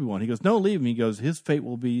rescue Obi-Wan. He goes, no, leave him. He goes, his fate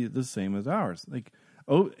will be the same as ours. Like,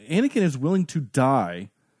 Anakin is willing to die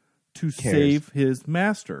to save his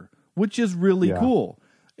master, which is really cool.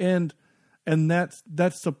 And that's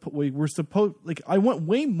we're supposed, like, I want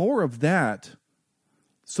way more of that,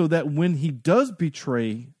 so that when he does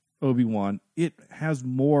betray Obi-Wan, it has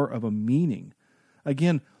more of a meaning.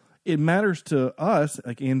 Again, it matters to us,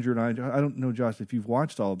 like Andrew and I don't know, Josh, if you've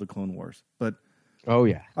watched all of the Clone Wars, but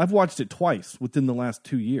I've watched it twice within the last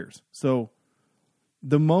 2 years. So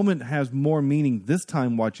the moment has more meaning this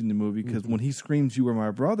time watching the movie, because when he screams, "You were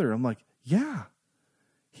my brother," I'm like, yeah,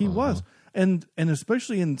 he was. And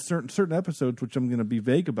especially in certain episodes, which I'm going to be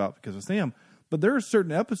vague about because of Sam, but there are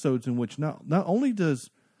certain episodes in which not only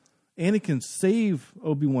does Anakin save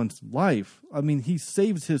Obi-Wan's life, I mean, he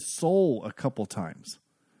saves his soul a couple times.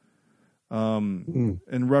 In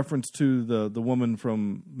reference to the woman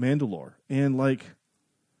from Mandalore. And like,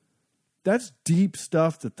 that's deep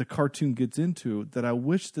stuff that the cartoon gets into that I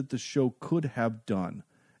wish that the show could have done.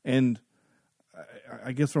 And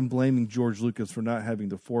I guess I'm blaming George Lucas for not having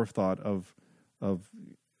the forethought of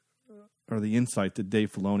or the insight that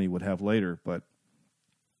Dave Filoni would have later. But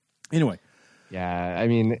anyway. Yeah, I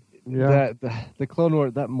mean, the Clone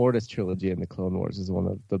Wars, that Mortis trilogy in the Clone Wars is one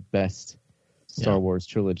of the best Star Wars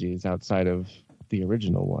trilogies outside of the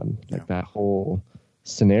original one. Like, that whole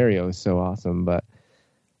scenario is so awesome. But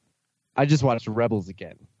I just watched Rebels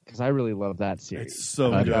again because I really love that series. It's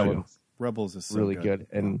so good. Rebels is so really good.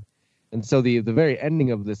 And so the very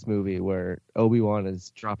ending of this movie, where Obi-Wan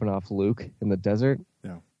is dropping off Luke in the desert,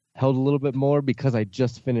 held a little bit more because I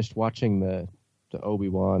just finished watching the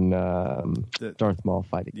Obi-Wan Darth Maul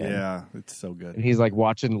fight again. Yeah, it's so good. And he's like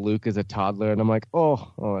watching Luke as a toddler, and I'm like,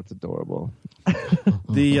 oh, that's adorable.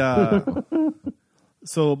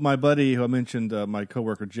 So my buddy who I mentioned, my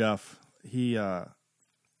coworker Jeff, he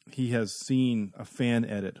has seen a fan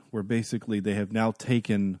edit where basically they have now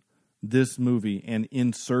taken this movie and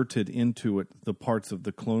inserted into it the parts of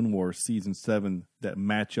the Clone Wars season 7 that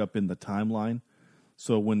match up in the timeline.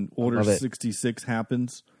 So when Order 66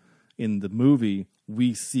 happens in the movie,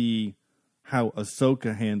 we see how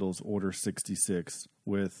Ahsoka handles Order 66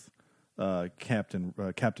 with Captain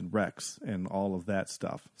Rex and all of that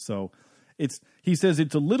stuff. So he says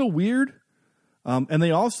it's a little weird. And they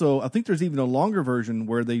also, I think there's even a longer version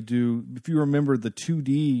where they do, if you remember the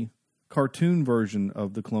 2D cartoon version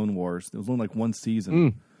of the Clone Wars, it was only like one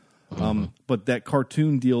season. But that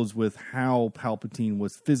cartoon deals with how Palpatine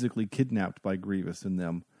was physically kidnapped by Grievous and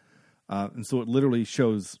them. And so it literally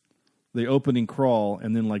shows the opening crawl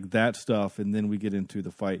and then like that stuff, and then we get into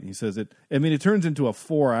the fight. And he says it turns into a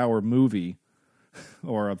 4-hour movie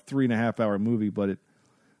or a 3.5-hour movie, but it,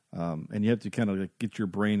 and you have to kind of like get your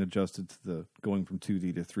brain adjusted to the going from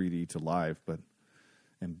 2D to 3D to live, but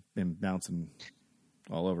and bouncing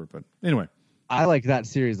all over. But anyway, I like that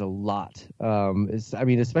series a lot.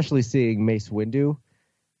 Especially seeing Mace Windu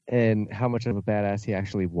and how much of a badass he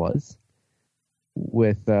actually was.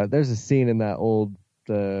 With there's a scene in that old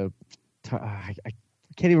I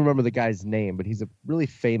can't even remember the guy's name, but he's a really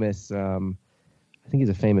famous. I think he's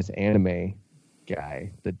a famous anime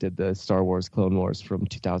guy that did the Star Wars Clone Wars from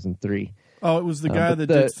 2003. Oh, it was the guy that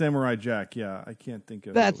did Samurai Jack. Yeah, I can't think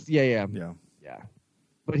of that's it. Yeah.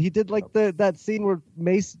 But he did like that scene where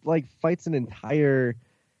Mace like fights an entire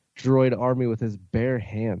droid army with his bare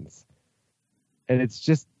hands, and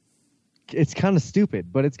it's kind of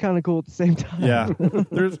stupid, but it's kind of cool at the same time. Yeah,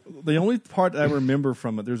 there's the only part I remember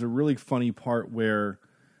from it. There's a really funny part where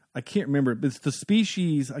I can't remember, but it's the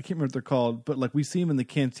species. I can't remember what they're called, but like we see him in the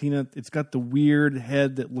cantina. It's got the weird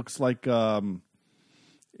head that looks like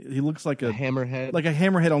he looks like a hammerhead, like a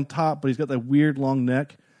hammerhead on top, but he's got that weird long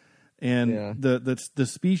neck. And the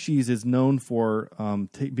species is known for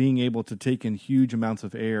being able to take in huge amounts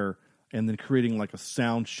of air and then creating like a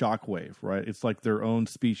sound shockwave, right? It's like their own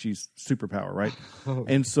species superpower, right?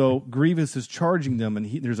 And so Grievous is charging them, and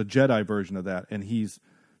there's a Jedi version of that, and he's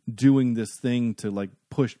doing this thing to like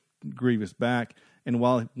push Grievous back. And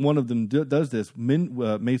while one of them does this,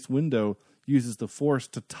 Mace Windu uses the Force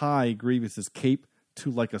to tie Grievous's cape to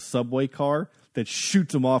like a subway car that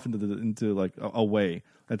shoots him off into like away.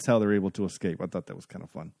 That's how they're able to escape. I thought that was kind of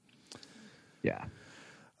fun. Yeah.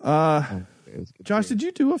 Josh, did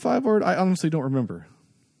you do a 5-word? I honestly don't remember.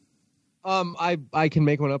 I can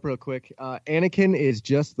make one up real quick. Anakin is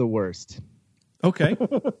just the worst. Okay.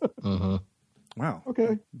 Wow.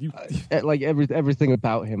 Okay. Like everything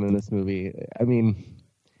about him in this movie. I mean,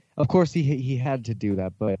 of course he had to do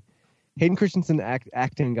that, but Hayden Christensen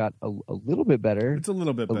acting got a little bit better. It's a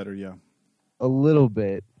little bit better, yeah. A little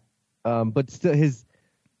bit, but still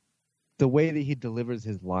the way that he delivers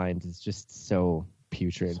his lines is just so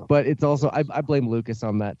putrid. But it's also I blame Lucas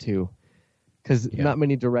on that too, because not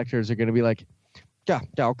many directors are going to be like, yeah,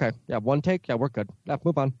 okay, yeah, one take, yeah, we're good, yeah,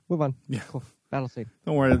 move on, yeah, cool. Battle scene.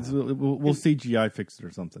 Don't worry, we'll CGI fix it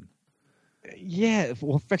or something. Yeah,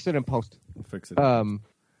 we'll fix it in post. We'll fix it.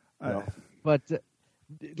 But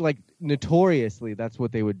like notoriously, that's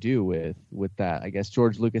what they would do with that. I guess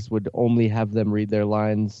George Lucas would only have them read their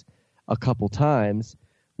lines a couple times,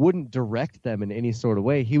 wouldn't direct them in any sort of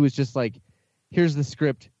way. He was just like, here's the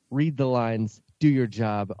script, read the lines, do your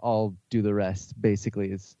job, I'll do the rest,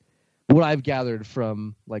 basically, is what I've gathered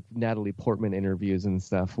from like Natalie Portman interviews and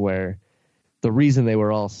stuff, where the reason they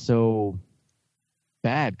were all so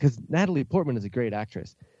bad, because Natalie Portman is a great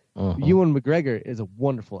actress. Ewan McGregor is a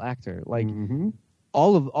wonderful actor. Like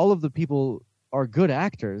all of the people are good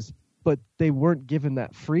actors, but they weren't given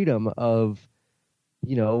that freedom of,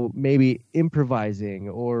 you know, maybe improvising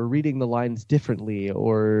or reading the lines differently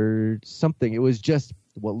or something. It was just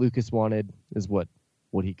what Lucas wanted is what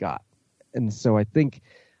he got. And so I think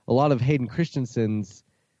a lot of Hayden Christensen's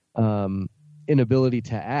inability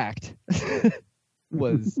to act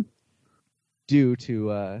was due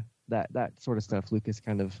to that sort of stuff. Lucas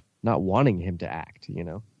kind of not wanting him to act, you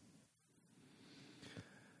know?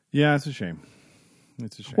 Yeah, it's a shame.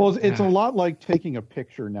 It's a shame. Well, it's a lot like taking a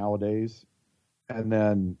picture nowadays and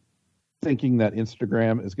then thinking that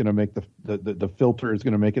Instagram is going to make the filter is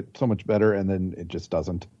going to make it so much better, and then it just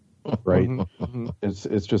doesn't. Right?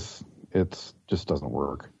 It just doesn't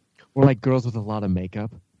work. Or like girls with a lot of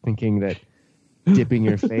makeup thinking that dipping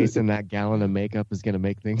your face in that gallon of makeup is going to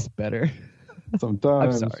make things better.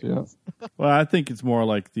 Sometimes, I'm sorry. Yeah. Well, I think it's more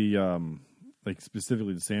like the like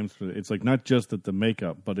specifically the Sam's. It's like not just that the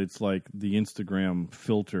makeup, but it's like the Instagram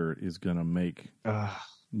filter is going to make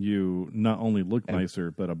you not only look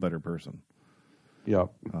nicer, but a better person. Yeah,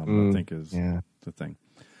 I think is the thing.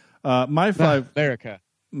 My five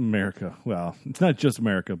America. Well, it's not just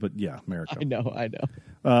America, but yeah, America. I know.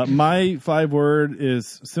 My 5-word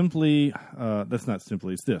is simply. That's not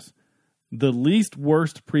simply. It's this: the least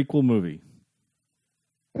worst prequel movie.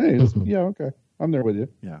 Hey, yeah, okay. I'm there with you.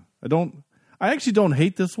 Yeah. I actually don't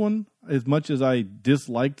hate this one as much as I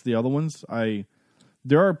disliked the other ones.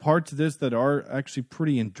 There are parts of this that are actually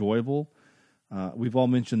pretty enjoyable. We've all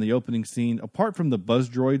mentioned the opening scene. Apart from the Buzz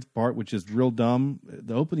Droids part, which is real dumb,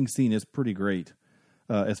 the opening scene is pretty great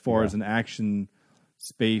as far as an action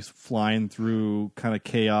space flying through kind of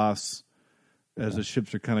chaos as the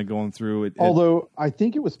ships are kind of going through. Although I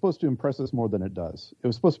think it was supposed to impress us more than it does. It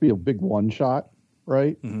was supposed to be a big one-shot.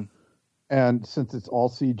 Right? Mm-hmm. And since it's all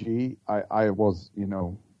CG, I was,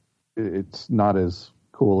 it's not as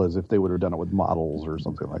cool as if they would have done it with models or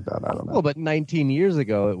something like that. I don't know. Well, but 19 years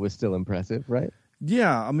ago, it was still impressive, right?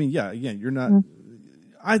 Yeah. I mean, yeah, again, you're not...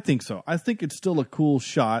 I think so. I think it's still a cool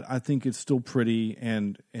shot. I think it's still pretty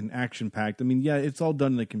and action-packed. I mean, yeah, it's all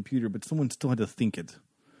done in a computer, but someone still had to think it.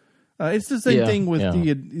 It's the same thing with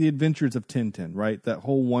the Adventures of Tintin, right? That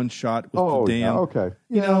whole one shot with the dam.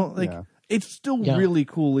 Yeah, okay. It's still really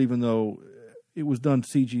cool, even though it was done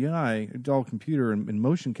CGI, it's all computer and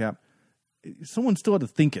motion cap. Someone still had to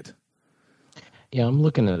think it. Yeah, I'm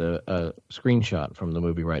looking at a screenshot from the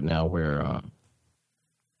movie right now where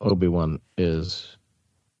Obi-Wan is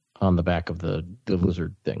on the back of the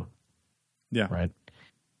lizard thing. Yeah. Right?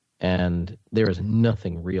 And there is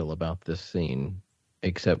nothing real about this scene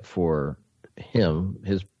except for him,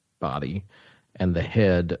 his body, and the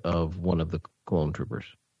head of one of the clone troopers.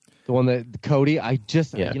 The one that Cody, I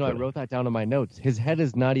Cody. I wrote that down in my notes. His head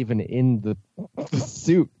is not even in the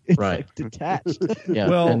suit. It's like detached. Yeah.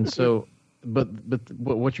 Well, and so, but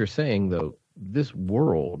what you're saying though, this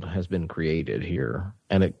world has been created here,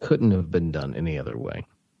 and it couldn't have been done any other way.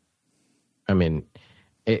 I mean,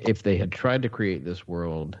 if they had tried to create this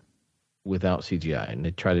world without CGI and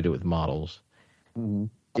they tried to do it with models,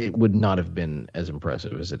 it would not have been as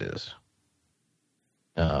impressive as it is.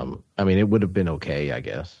 I mean, it would have been okay, I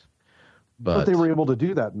guess. But they were able to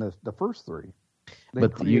do that in the first three.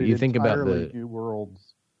 But you think about the new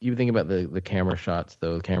worlds. You think about the camera shots,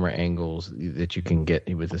 though, the camera angles that you can get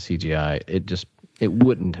with the CGI. It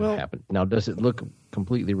wouldn't have happened. Now, does it look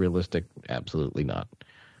completely realistic? Absolutely not.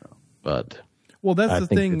 But that's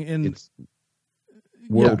the thing it's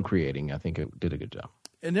world creating. I think it did a good job.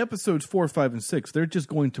 In episodes 4, 5, and 6, they're just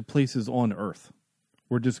going to places on Earth.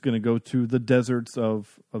 We're just going to go to the deserts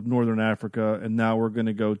of northern Africa, and now we're going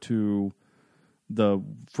to go to the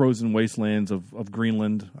frozen wastelands of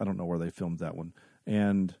Greenland. I don't know where they filmed that one.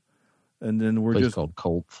 And then we're just called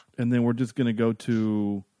Colt. And then we're just going to go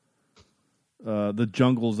to the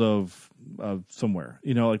jungles of somewhere.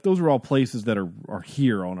 Like those are all places that are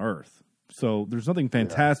here on Earth. So there's nothing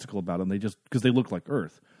fantastical about them. They just because they look like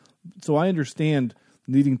Earth. So I understand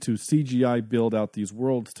needing to CGI build out these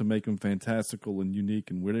worlds to make them fantastical and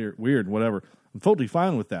unique and weird, whatever. I'm totally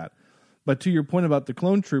fine with that. But to your point about the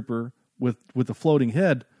clone trooper with the floating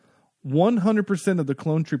head, 100% of the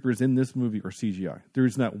clone troopers in this movie are CGI. There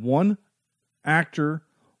is not one actor,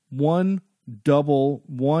 one double,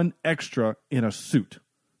 one extra in a suit.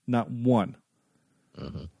 Not one.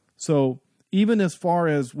 Uh-huh. So even as far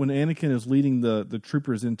as when Anakin is leading the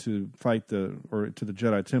troopers into fight to the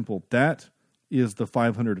Jedi Temple, that is the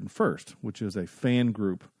 501st, which is a fan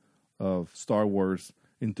group of Star Wars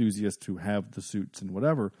enthusiasts who have the suits and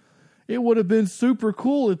whatever. It would have been super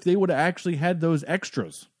cool if they would have actually had those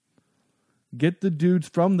extras. Get the dudes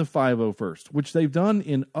from the 501st, which they've done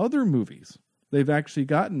in other movies. They've actually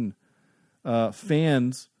gotten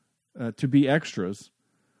fans to be extras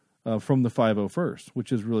from the 501st,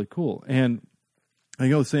 which is really cool. And I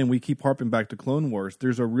know saying we keep harping back to Clone Wars.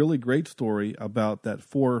 There's a really great story about that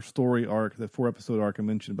 4-episode arc I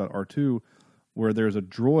mentioned about R2, where there's a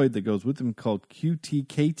droid that goes with him called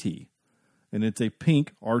QTKT, and it's a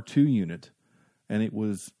pink R2 unit, and it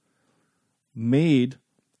was made.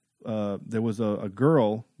 There was a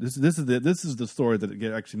girl. This is the story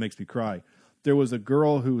that actually makes me cry. There was a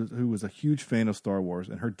girl who was a huge fan of Star Wars,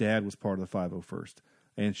 and her dad was part of the 501st,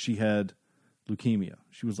 and she had leukemia.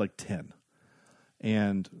 She was like 10.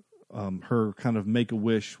 And her kind of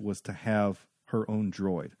make-a-wish was to have her own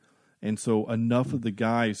droid. And so enough of the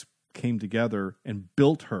guys came together and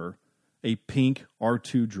built her a pink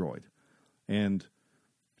R2 droid. And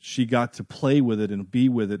she got to play with it and be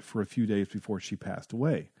with it for a few days before she passed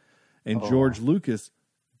away. And George Lucas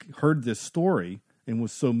heard this story and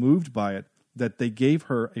was so moved by it that they gave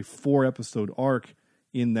her a 4-episode arc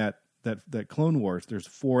in that Clone Wars. There's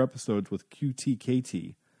 4 episodes with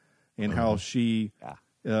QTKT. And how she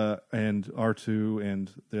and R2 and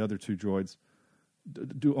the other 2 droids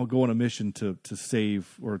go on a mission to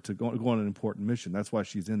save or to go on an important mission. That's why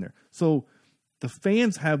she's in there. So the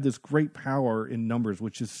fans have this great power in numbers,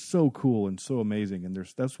 which is so cool and so amazing. And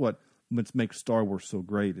that's what makes Star Wars so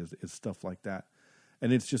great is stuff like that.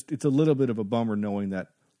 And it's a little bit of a bummer knowing that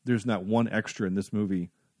there's not one extra in this movie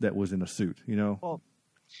that was in a suit. Well,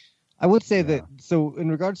 I would say that. So in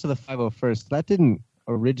regards to the 501st, that didn't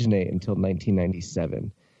originate until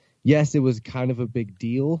 1997. Yes, it was kind of a big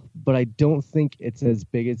deal, but I don't think it's as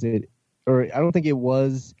big as I don't think it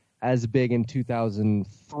was as big in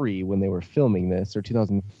 2003 when they were filming this, or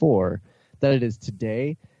 2004, that it is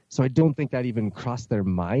today. So I don't think that even crossed their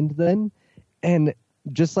mind then. And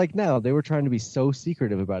just like now, they were trying to be so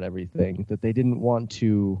secretive about everything that they didn't want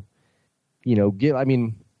to, give. I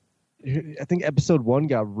mean, I think episode 1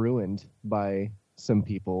 got ruined by some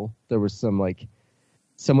people. There was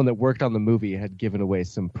someone that worked on the movie had given away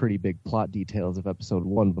some pretty big plot details of episode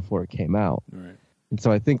 1 before it came out. Right. And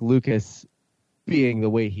so I think Lucas, being the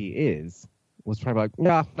way he is, was probably like,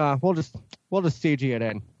 nah, we'll just CG it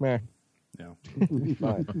in. Meh. Yeah.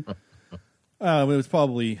 Fine. It was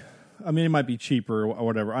probably, it might be cheaper or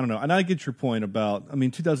whatever. I don't know. And I get your point about,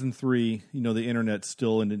 2003, the internet's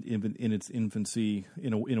still in its infancy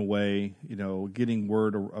in a way, getting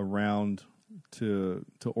word around to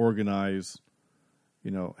organize,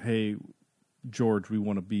 hey, George, we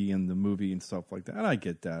want to be in the movie and stuff like that. And I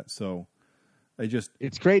get that. So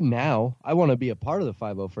It's great now. I want to be a part of the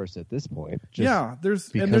 501st at this point.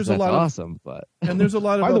 There's a lot of awesome, but and there's a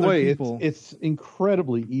lot of by the other way, people. it's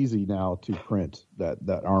incredibly easy now to print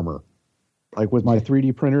that armor. Like with my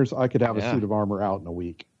 3D printers, I could have a suit of armor out in a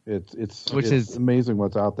week. It's amazing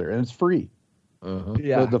what's out there, and it's free.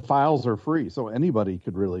 Yeah, the files are free, so anybody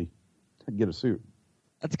could really get a suit.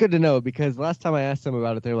 That's good to know, because last time I asked them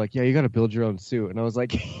about it, they were like, "Yeah, you got to build your own suit," and I was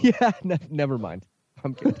like, "Yeah, never mind,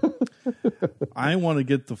 I'm good." I want to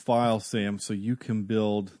get the file, Sam, so you can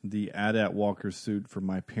build the AT-AT Walker suit for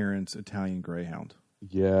my parents' Italian Greyhound.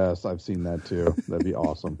 Yes, I've seen that too. That'd be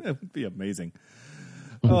awesome. That would be amazing.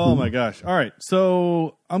 Oh my gosh! All right,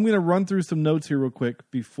 so I'm going to run through some notes here real quick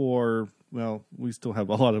before. Well, we still have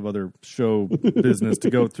a lot of other show business to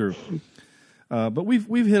go through, but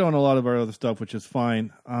we've hit on a lot of our other stuff, which is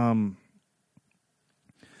fine.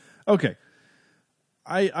 Okay,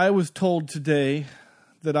 I was told today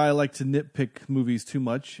that I like to nitpick movies too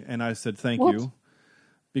much, and I said thank you,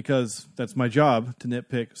 because that's my job to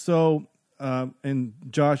nitpick. So, and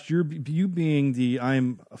Josh, you being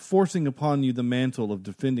I'm forcing upon you the mantle of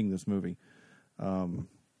defending this movie.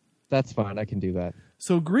 That's fine. I can do that.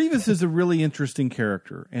 So Grievous is a really interesting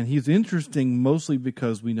character, and he's interesting mostly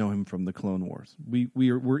because we know him from the Clone Wars.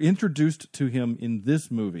 We're introduced to him in this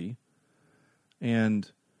movie,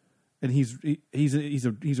 and he's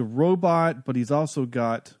a robot, but he's also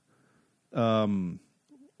got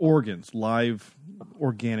organs, live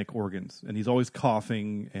organic organs, and he's always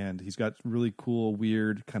coughing, and he's got really cool,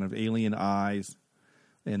 weird kind of alien eyes,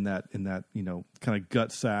 in that kind of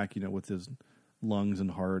gut sack, with his lungs and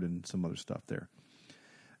heart and some other stuff there.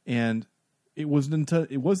 And it wasn't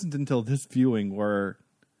until this viewing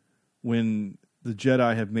when the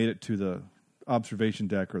Jedi have made it to the observation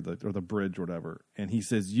deck or the bridge or whatever, and he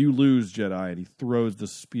says, "You lose, Jedi," and he throws the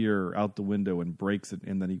spear out the window and breaks it,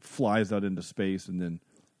 and then he flies out into space and then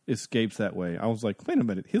escapes that way. I was like, wait a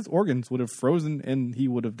minute, his organs would have frozen and he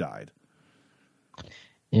would have died.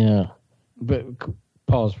 Yeah, but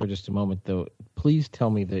pause for just a moment, though. Please tell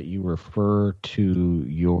me that you refer to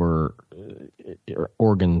your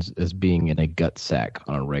organs as being in a gut sack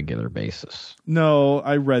on a regular basis. No,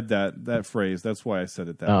 I read that phrase. That's why I said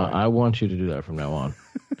it that way. I want you to do that from now on.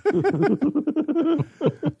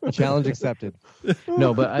 Challenge accepted.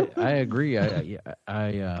 No, but I agree.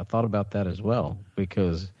 I thought about that as well,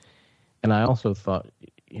 and I also thought,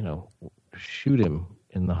 shoot him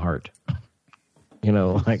in the heart.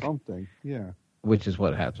 Like something, yeah. Which is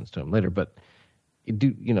what happens to him later, but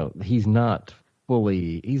he's not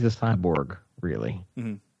fully. He's a cyborg, really.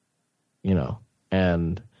 Mm-hmm.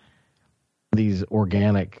 And these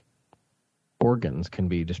organic organs can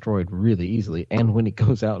be destroyed really easily. And when he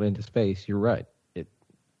goes out into space, you're right.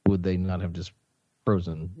 Would they not have just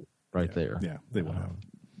frozen right there? Yeah, they would have.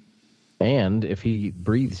 And if he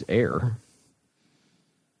breathes air,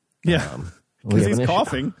 because he's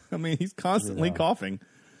coughing. I mean, he's constantly coughing.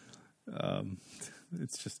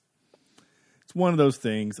 It's one of those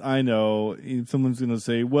things. I know someone's going to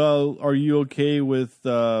say, "Well, are you okay with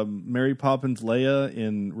Mary Poppins Leia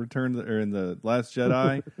in in the Last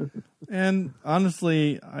Jedi?" And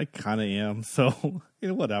honestly, I kind of am. So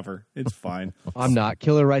whatever, it's fine. I'm not.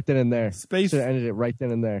 Kill her right then and there. Space should have ended it right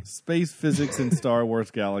then and there. Space physics in Star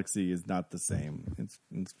Wars Galaxy is not the same.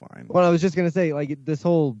 It's fine. Well, I was just going to say, like, this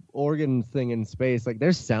whole organ thing in space, like,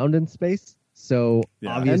 there's sound in space. So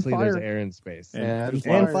obviously there's air in space. And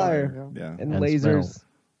fire. Yeah. And lasers.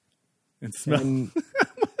 And smell.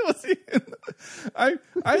 I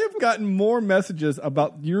have gotten more messages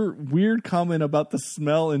about your weird comment about the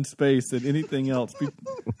smell in space than anything else.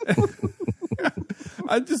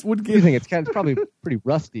 I just would give. You think it's probably pretty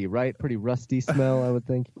rusty, right? Pretty rusty smell, I would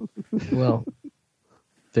think. Well,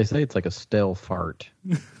 they say it's like a stale fart.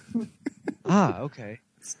 Okay.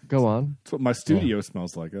 Go on. That's what my studio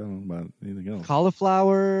smells like. I don't know about anything else.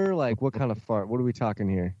 Cauliflower? Like, what kind of fart? What are we talking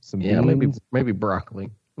here? Some beans? maybe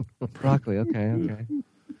broccoli. Broccoli. Okay.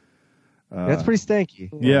 That's pretty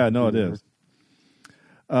stanky. Yeah, no, it is.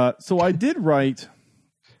 So I did write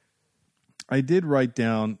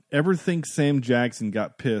down, ever think Sam Jackson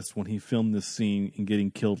got pissed when he filmed this scene and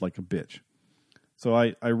getting killed like a bitch? So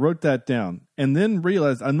I wrote that down and then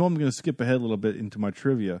realized, I know I'm going to skip ahead a little bit into my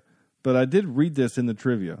trivia, but I did read this in the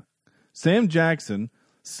trivia. Sam Jackson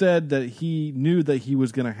said that he knew that he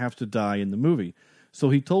was going to have to die in the movie. So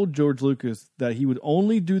he told George Lucas that he would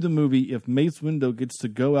only do the movie if Mace Windu gets to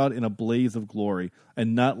go out in a blaze of glory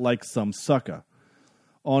and not like some sucker.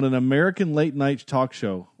 On an American late night talk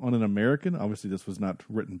show, obviously this was not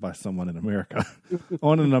written by someone in America.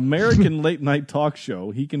 On an American late night talk show,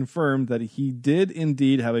 he confirmed that he did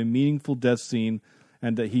indeed have a meaningful death scene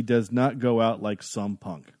and that he does not go out like some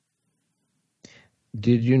punk.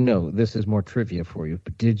 Did you know, this is more trivia for you,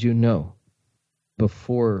 but did you know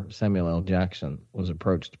before Samuel L. Jackson was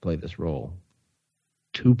approached to play this role,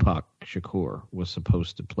 Tupac Shakur was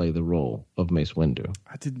supposed to play the role of Mace Windu?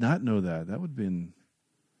 I did not know that. That would have been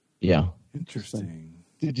interesting.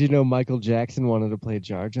 Did you know Michael Jackson wanted to play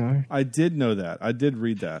Jar Jar? I did know that. I did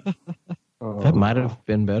read that. That might have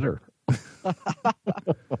been better.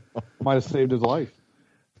 Might have saved his life.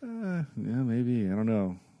 Yeah, maybe. I don't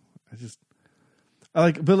know.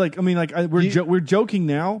 We're joking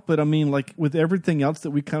now, but I mean, like with everything else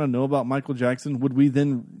that we kind of know about Michael Jackson, would we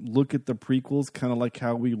then look at the prequels kind of like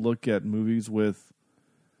how we look at movies with,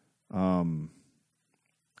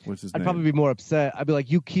 what's his name? I'd probably be more upset. I'd be like,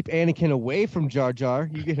 you keep Anakin away from Jar Jar.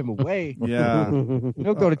 You get him away. Yeah.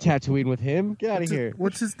 Don't go to Tatooine with him. Get out of here.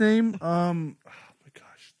 What's his name? Oh my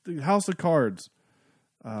gosh, the House of Cards.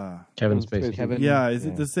 Kevin Spacey. Kevin, Yeah, is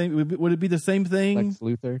it the same? Would it be the same thing? Lex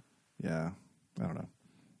Luthor. Yeah, I don't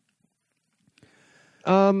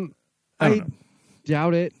know. I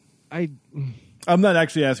doubt it. I'm not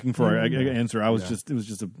actually asking for an answer. It was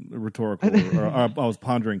just a rhetorical. Or I was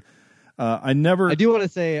pondering. I do want to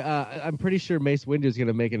say I'm pretty sure Mace Windu is going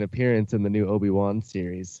to make an appearance in the new Obi-Wan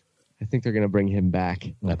series. I think they're going to bring him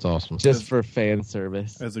back. That's awesome. Just for fan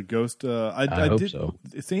service. As a ghost. I hope did, so.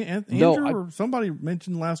 Andrew or somebody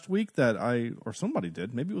mentioned last week or somebody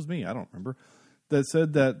did, maybe it was me, I don't remember, that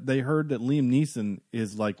said that they heard that Liam Neeson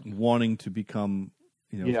is like wanting to become,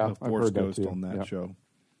 a Force ghost on that show.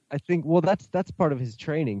 I think, that's part of his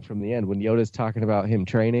training from the end. When Yoda's talking about him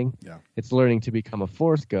training, it's learning to become a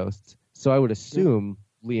Force ghost. So I would assume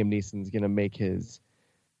Liam Neeson's going to make his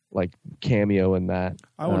cameo in that.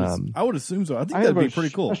 I would assume so. I think that'd be pretty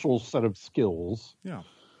cool. Special set of skills. Yeah.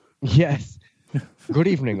 Yes. Good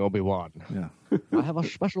evening, Obi-Wan. Yeah. I have a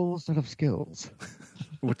special set of skills.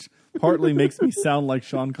 Which partly makes me sound like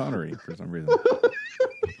Sean Connery for some reason.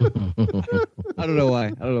 I don't know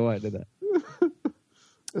why I did that.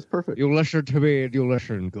 That's perfect. You listen to me and you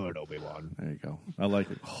listen good, Obi-Wan. There you go. I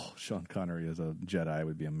like it. Oh, Sean Connery as a Jedi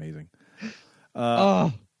would be amazing.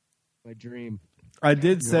 My dream. I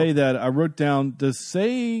did say that I wrote down the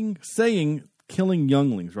saying killing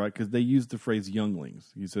younglings, right? Because they use the phrase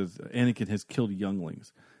younglings. He says Anakin has killed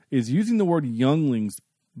younglings. Is using the word younglings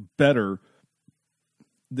better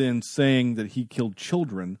than saying that he killed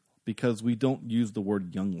children, because we don't use the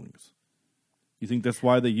word younglings? You think that's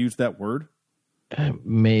why they use that word?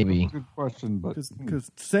 Maybe. Good question, but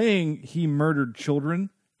because saying he murdered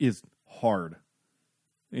children is hard.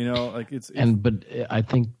 But I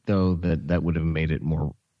think though that would have made it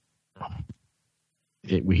more.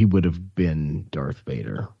 He would have been Darth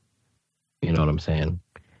Vader. You know what I'm saying?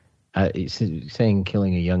 Saying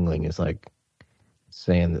killing a youngling is like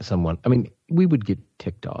saying that someone. I mean, we would get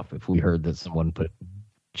ticked off if we heard that someone put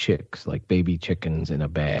chicks, like baby chickens, in a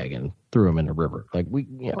bag and threw them in a river. Like we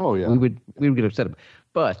would get upset.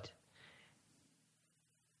 But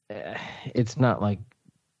it's not like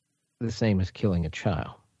the same as killing a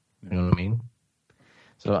child. You know what I mean?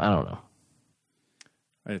 So I don't know.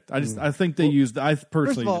 I think they used. I personally.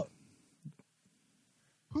 First of all,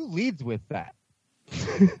 who leads with that?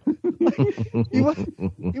 He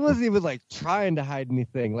wasn't even trying to hide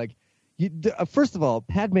anything. First of all,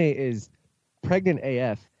 Padme is pregnant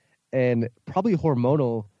AF and probably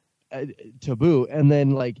hormonal taboo, and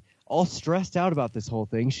then all stressed out about this whole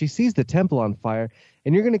thing. She sees the temple on fire,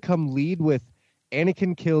 and you're going to come lead with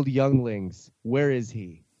Anakin killed younglings. Where is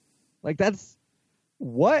he? That's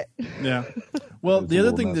what? Yeah. Well, the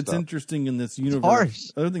other thing that's interesting in this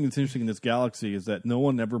universe, the other thing that's interesting in this galaxy is that no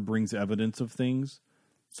one ever brings evidence of things.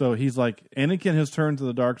 So he's like, Anakin has turned to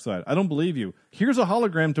the dark side. I don't believe you. Here's a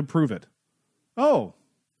hologram to prove it. Oh,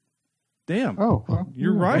 damn. Oh, well,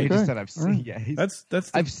 you're right. He just said I've seen. Right. Yeah,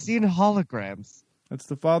 I've seen holograms. That's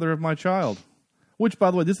the father of my child. Which, by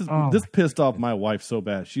the way, this pissed off my wife so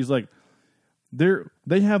bad. She's like,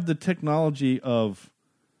 they have the technology of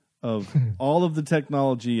all of the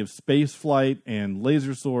technology of space flight and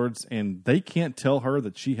laser swords, and they can't tell her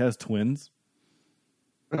that she has twins.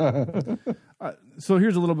 So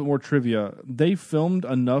here's a little bit more trivia. They filmed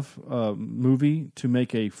enough movie to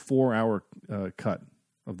make a 4-hour cut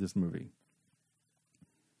of this movie.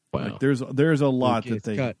 Wow. There's a lot that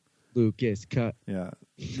they Lucas cut. Yeah.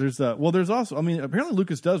 There's also, I mean, apparently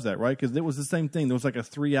Lucas does that, right? Because it was the same thing. There was a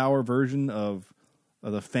 3-hour version of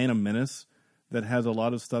the Phantom Menace that has a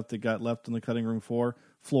lot of stuff that got left on the cutting room floor.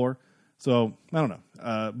 So I don't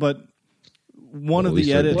know. But one of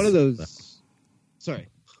the edits. One of those. Sorry.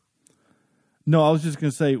 No, I was just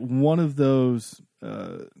going to say one of those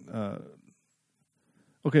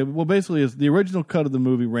Okay, well, basically, the original cut of the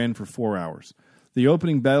movie ran for 4 hours. The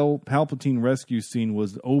opening battle Palpatine rescue scene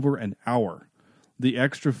was over an hour. The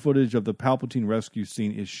extra footage of the Palpatine rescue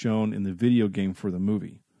scene is shown in the video game for the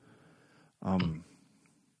movie.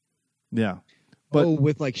 Yeah. But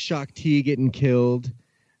with like Shaak Ti getting killed,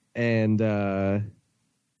 and there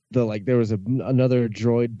was another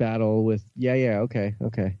droid battle with okay.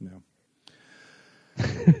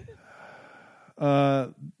 Yeah.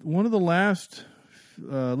 One of the last,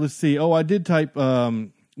 let's see. Oh, I did type.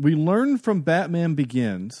 We learned from Batman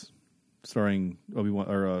Begins, starring Obi-Wan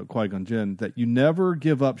or Qui-Gon Jinn, that you never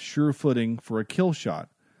give up sure footing for a kill shot.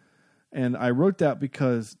 And I wrote that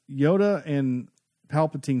because Yoda and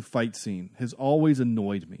Palpatine fight scene has always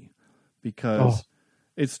annoyed me, because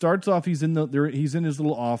it starts off he's in his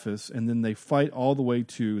little office, and then they fight all the way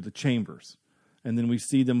to the chambers, and then we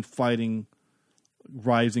see them fighting,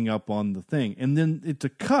 rising up on the thing, and then it's a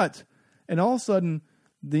cut, and all of a sudden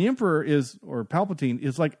the Emperor or Palpatine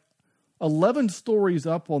is like 11 stories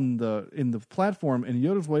up in the platform, and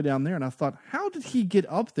Yoda's way down there. And I thought, how did he get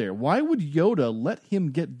up there? Why would Yoda let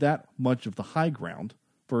him get that much of the high ground,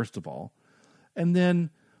 first of all? And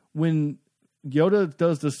then when Yoda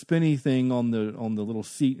does the spinny thing on the little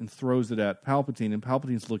seat and throws it at Palpatine, and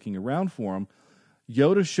Palpatine's looking around for him,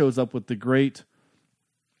 Yoda shows up with the great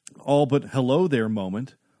all but hello there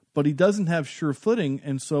moment, but he doesn't have sure footing,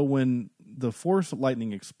 and so when the Force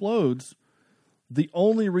lightning explodes, the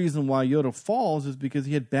only reason why Yoda falls is because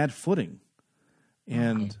he had bad footing.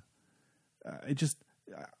 And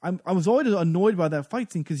I was always annoyed by that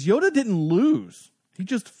fight scene, because Yoda didn't lose. He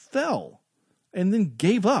just fell and then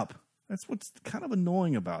gave up. That's what's kind of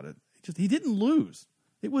annoying about it. He didn't lose.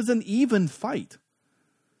 It was an even fight.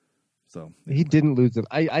 So anyway. He didn't lose it.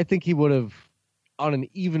 I think he would have, on an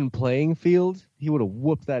even playing field, he would have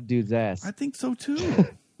whooped that dude's ass. I think so too.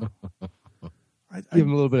 Give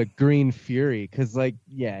him a little bit of green fury, because,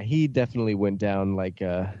 he definitely went down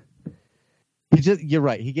you're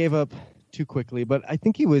right. He gave up too quickly, but I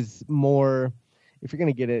think he was more, if you're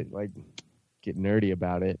going to get nerdy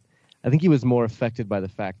about it, I think he was more affected by the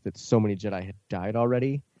fact that so many Jedi had died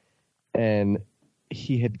already, and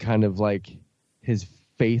he had kind of his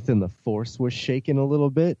faith in the Force was shaken a little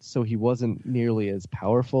bit, so he wasn't nearly as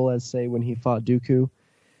powerful as, say, when he fought Dooku.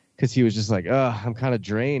 Because he was just like, I'm kind of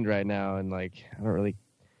drained right now, and I don't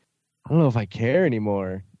know if I care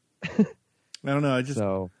anymore. I don't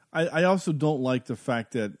know. I also don't like the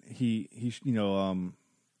fact that he Bail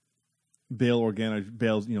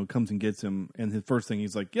Organa comes and gets him, and his first thing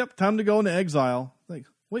he's like, "Yep, time to go into exile." Like,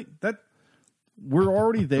 wait, we're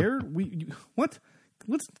already there. What?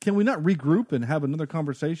 Can we not regroup and have another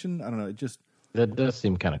conversation? I don't know. That does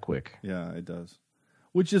seem kind of quick. Yeah, it does.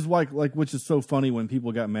 Which is which is so funny when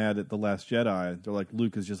people got mad at The Last Jedi. They're like,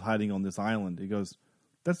 Luke is just hiding on this island. He goes,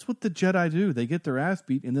 that's what the Jedi do. They get their ass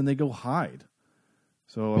beat and then they go hide.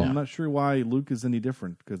 So I'm not sure why Luke is any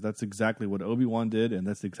different, because that's exactly what Obi-Wan did, and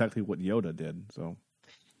that's exactly what Yoda did. So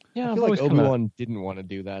I feel like Obi-Wan didn't want to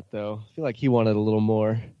do that, though. I feel like he wanted a little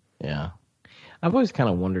more. Yeah. I've always kind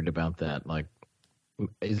of wondered about that. Like,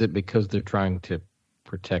 is it because they're trying to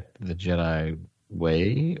protect the Jedi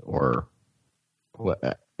way, or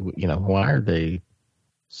why are they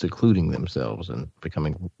secluding themselves and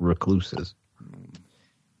becoming recluses?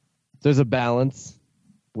 There's a balance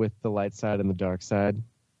with the light side and the dark side,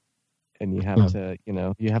 and you have to,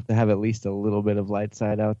 you have to have at least a little bit of light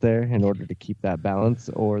side out there in order to keep that balance,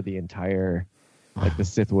 or the entire, the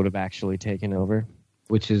Sith would have actually taken over.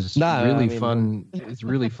 Which is fun. It's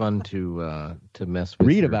really fun to mess with.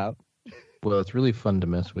 Read about. Well, it's really fun to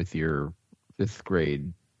mess with your 5th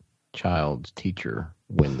grade child's teacher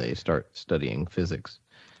when they start studying physics,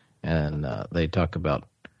 and they talk about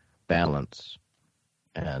balance,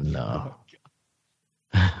 and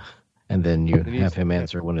and then you have him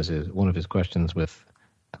answer one of his questions with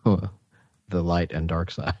the light and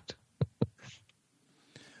dark side.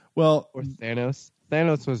 Well, or Thanos.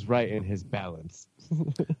 Thanos was right in his balance.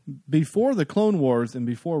 Before the Clone Wars and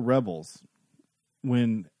before Rebels,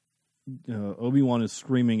 when Obi-Wan is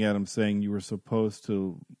screaming at him saying you were supposed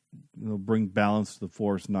to bring balance to the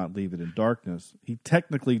Force, not leave it in darkness, he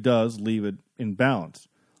technically does leave it in balance.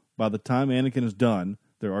 By the time Anakin is done,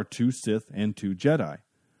 there are 2 Sith and 2 Jedi.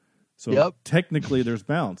 So technically there's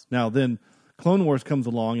balance. Now then Clone Wars comes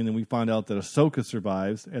along, and then we find out that Ahsoka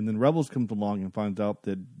survives, and then Rebels comes along and finds out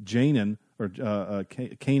that Kanan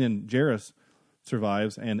Jarrus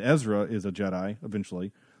survives, and Ezra is a Jedi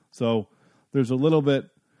eventually. So there's a little bit,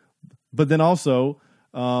 but then also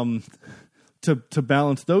to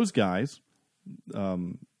balance those guys,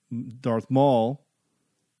 Darth Maul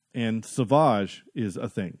and Savage is a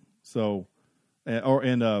thing. So what's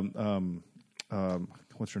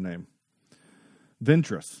her name?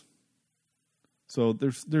 Ventress. So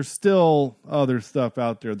there's still other stuff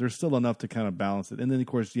out there. There's still enough to kind of balance it. And then of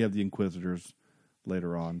course you have the Inquisitors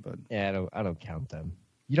later on, but yeah, I don't count them.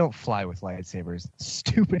 You don't fly with lightsabers.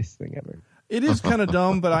 Stupidest thing ever. It is kind of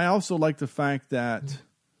dumb, but I also like the fact that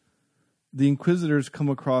the Inquisitors come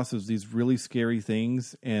across as these really scary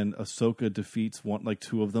things, and Ahsoka defeats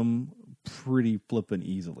two of them pretty flippin'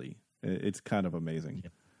 easily. It's kind of amazing.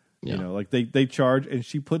 Yeah. You know, like they charge, and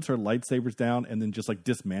she puts her lightsabers down, and then just like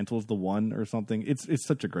dismantles the one or something. It's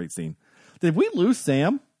such a great scene. Did we lose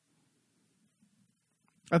Sam?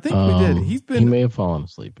 I think we did. He may have fallen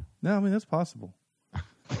asleep. No, I mean that's possible.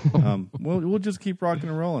 We'll just keep rocking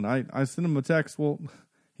and rolling. I sent him a text. Well,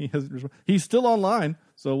 he's still online,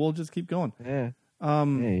 so we'll just keep going. Yeah.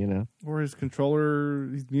 You know, or his controller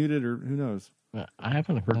he's muted, or who knows. I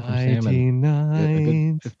haven't heard from Sam in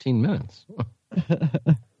a good 15 minutes.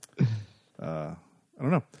 I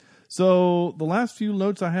don't know. So the last few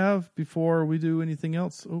notes I have before we do anything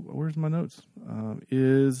else. Oh, where's my notes?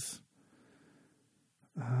 Is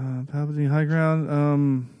Palpatine high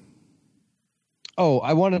ground?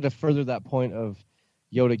 I wanted to further that point of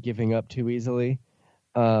Yoda giving up too easily.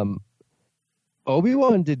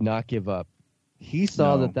 Obi-Wan did not give up. He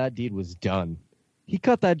saw that deed was done. He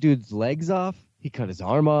cut that dude's legs off. He cut his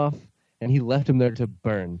arm off, and he left him there to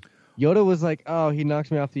burn. Yoda was like, "Oh, he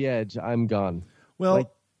knocked me off the edge. I'm gone." Well,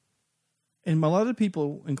 and a lot of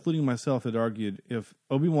people, including myself, had argued if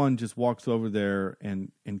Obi-Wan just walks over there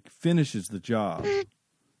and finishes the job,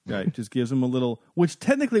 right, just gives him a little, which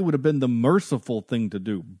technically would have been the merciful thing to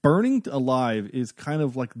do. Burning alive is kind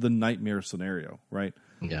of like the nightmare scenario, right?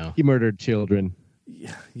 Yeah. He murdered children.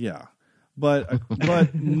 Yeah. But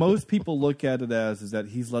most people look at it as is that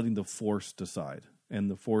he's letting the Force decide, and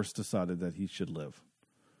the Force decided that he should live.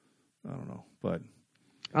 I don't know, but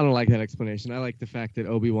I don't like that explanation. I like the fact that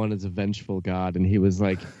Obi-Wan is a vengeful god, and he was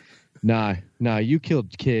like, nah, you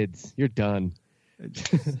killed kids. You're done.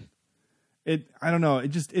 I don't know.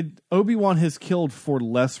 Obi-Wan has killed for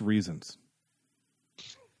less reasons.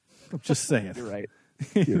 I'm just saying. You're right.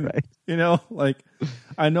 You're right. You know, like,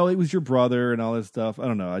 I know it was your brother and all this stuff. I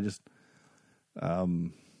don't know. I just,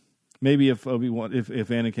 maybe if Obi-Wan, if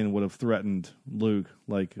Anakin would have threatened Luke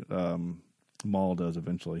like Maul does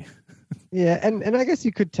eventually. Yeah, and I guess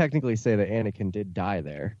you could technically say that Anakin did die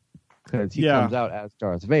there because he comes out as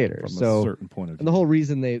Darth Vader. From a certain point of view. And the whole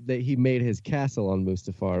reason that he made his castle on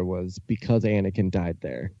Mustafar was because Anakin died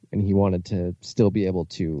there, and he wanted to still be able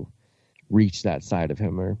to reach that side of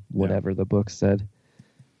him, or whatever the book said.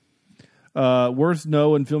 Worst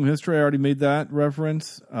no in film history. I already made that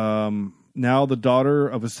reference. Now the daughter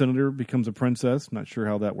of a senator becomes a princess. Not sure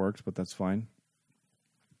how that works, but that's fine.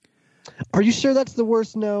 Are you sure that's the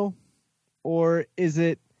worst no? Or is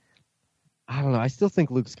it... I don't know. I still think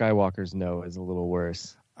Luke Skywalker's no is a little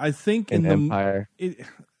worse. I think in Empire.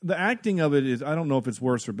 The acting of it is... I don't know if it's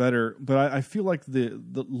worse or better, but I feel like the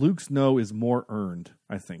Luke's no is more earned,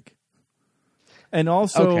 I think. And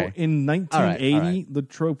also, in 1980, the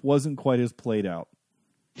trope wasn't quite as played out.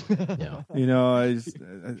 Yeah. You know,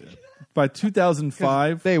 by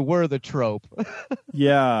 2005... They were the trope.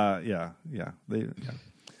 Yeah.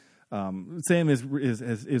 Sam is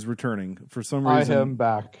returning for some reason. I am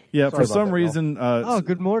back. Yeah, for some reason.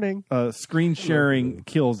 Good morning. Screen sharing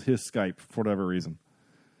kills his Skype for whatever reason.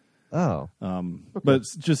 Oh. But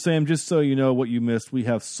just Sam, just so you know what you missed, we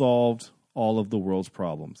have solved all of the world's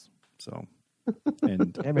problems. So,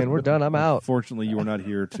 and hey man, we're done. I'm out. Fortunately, you were not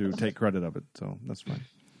here to take credit of it, so that's fine.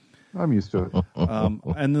 I'm used to it.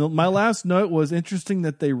 And my last note was interesting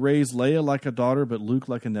that they raised Leia like a daughter, but Luke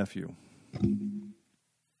like a nephew.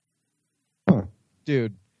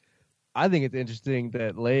 Dude, I think it's interesting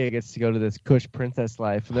that Leia gets to go to this cush princess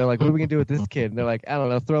life, and they're like, "What are we gonna do with this kid?" And they're like, "I don't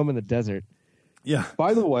know, throw him in the desert." Yeah.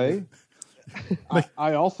 By the way,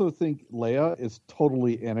 I also think Leia is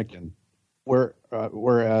totally Anakin,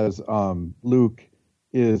 whereas Luke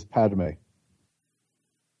is Padme.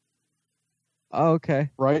 Oh,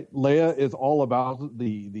 okay. Right? Leia is all about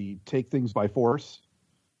the take things by force.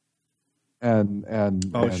 And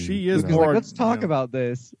she is more. Like, let's talk about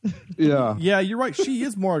this. Yeah, you're right. She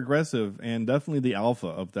is more aggressive and definitely the alpha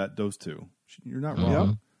of those two. You're not wrong.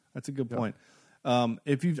 Yep. That's a good point.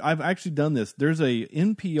 I've actually done this. There's a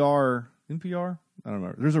NPR. I don't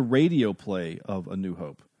remember. There's a radio play of A New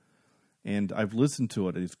Hope, and I've listened to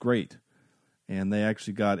it. It's great, and they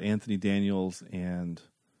actually got Anthony Daniels and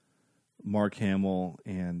Mark Hamill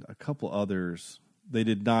and a couple others. They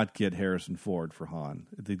did not get Harrison Ford for Han.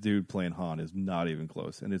 The dude playing Han is not even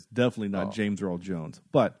close, and it's definitely not James Earl Jones.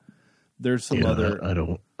 But there's some other. I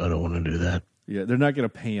don't want to do that. Yeah, they're not going to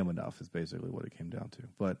pay him enough. Is basically what it came down to.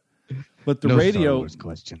 But the no radio Star Wars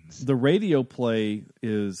questions. The radio play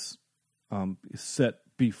is set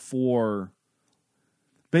before.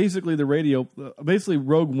 Basically,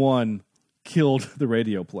 Rogue One killed the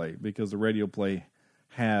radio play because the radio play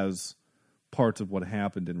has parts of what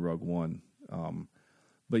happened in Rogue One.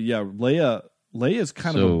 But yeah, Leia's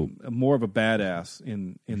kind of more of a badass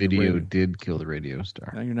in video did kill the radio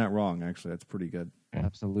star. Now, you're not wrong. Actually, that's pretty good.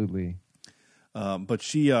 Absolutely. But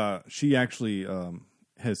she actually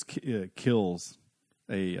kills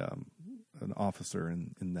an officer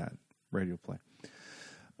in that radio play.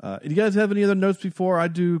 Do you guys have any other notes before I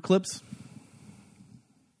do clips?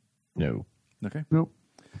 No. Okay. Nope.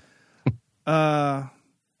 I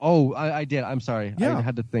did. I'm sorry. Yeah. I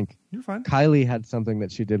had to think. You're fine. Kylie had something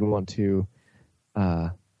that she didn't want to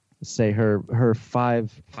say. Her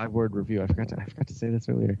five-word review. I forgot to say this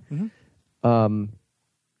earlier. Mm-hmm.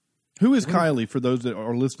 Who is Kylie for those that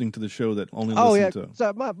are listening to the show that only listen to?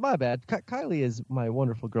 So my bad. Kylie is my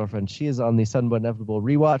wonderful girlfriend. She is on the Sudden But Inevitable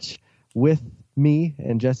rewatch with me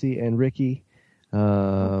and Jesse and Ricky.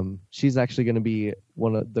 She's actually going to be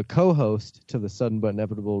one of the co-hosts to the Sudden But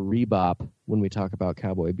Inevitable Rebop when we talk about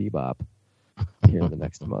Cowboy Bebop here in the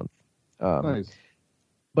next month. Nice.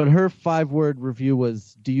 But her 5-word review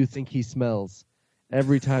was, "Do you think he smells?"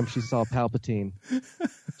 Every time she saw Palpatine,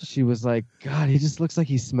 she was like, "God, he just looks like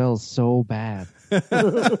he smells so bad."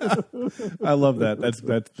 I love that. That's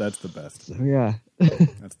the best. So, yeah,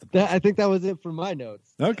 that's the best. I think that was it for my notes.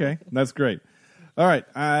 Okay, that's great. All right,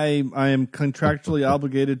 I am contractually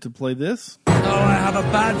obligated to play this. Oh, I have a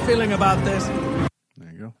bad feeling about this. There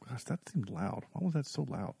you go. Gosh, that seemed loud. Why was that so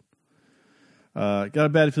loud? Got a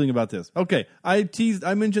bad feeling about this. Okay, I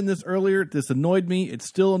mentioned this earlier. This annoyed me. It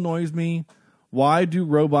still annoys me. Why do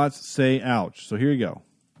robots say ouch? So here you go.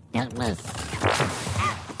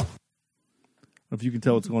 If you can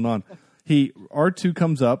tell what's going on. R2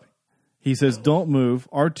 comes up. He says, "Don't move."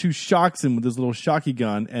 R2 shocks him with his little shocky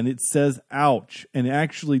gun, and it says ouch. And it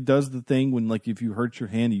actually does the thing when, like, if you hurt your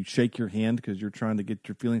hand, you shake your hand because you're trying to get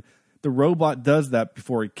your feeling. The robot does that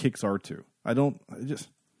before it kicks R2.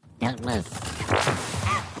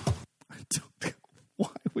 Why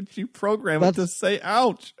would you program it to say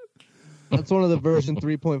ouch? That's one of the version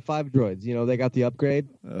 3.5 droids. You know, they got the upgrade,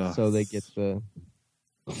 so they get the...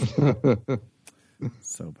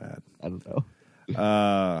 So bad. I don't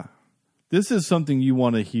know. This is something you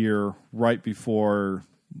want to hear right before,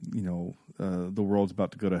 the world's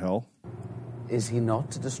about to go to hell. Is he not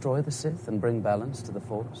to destroy the Sith and bring balance to the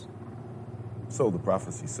Force? So the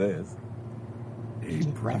prophecy says. A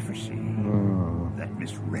prophecy that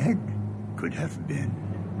misread could have been.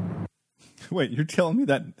 Wait, you're telling me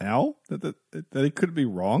that now? That it could be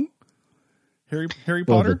wrong? Harry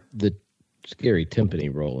Potter? The scary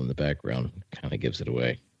timpani roll in the background kind of gives it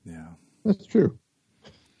away. Yeah. That's true.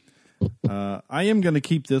 I am going to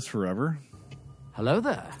keep this forever. Hello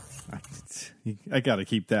there. I got to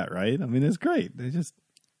keep that, right? I mean, it's great.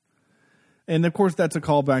 And of course, that's a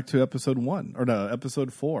callback to episode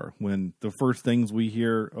 4, when the first things we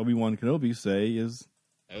hear Obi-Wan Kenobi say is,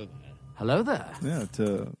 "Hello there." Yeah,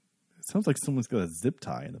 it sounds like someone's got a zip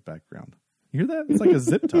tie in the background. You hear that? It's like a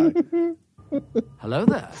zip tie. Hello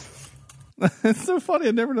there. It's so funny.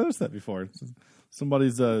 I never noticed that before.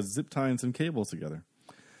 Somebody's zip tying some cables together.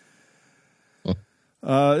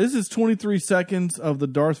 This is 23 seconds of the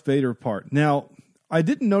Darth Vader part. Now, I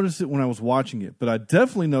didn't notice it when I was watching it, but I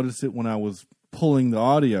definitely noticed it when I was pulling the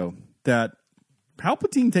audio, that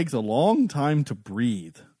Palpatine takes a long time to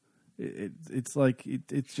breathe. It's like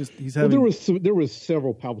it's just he's having. Well, there was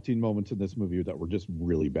several Palpatine moments in this movie that were just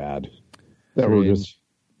really bad. That were just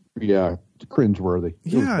cringeworthy.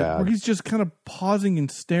 Yeah, where he's just kind of pausing and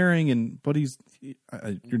staring, but he's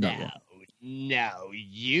you're not wrong. No,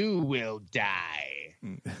 you will die.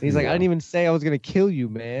 He's like, I didn't even say I was going to kill you,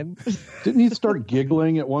 man. Didn't he start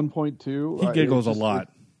giggling at one point too? He giggles a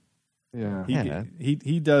lot. Yeah,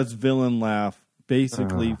 he does villain laugh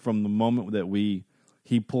basically from the moment that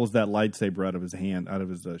he pulls that lightsaber out of his hand, out of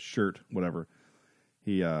his shirt, whatever.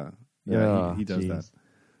 He does that.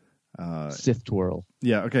 Sith twirl.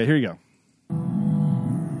 Yeah. Okay. Here you go.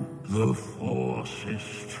 The Force is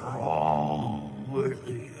strong with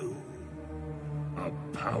you. A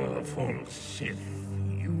powerful Sith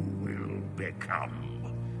you will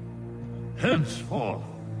become. Henceforth,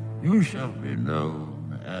 you shall be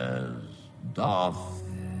known as Darth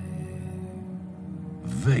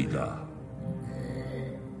Vader.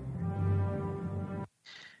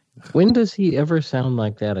 When does he ever sound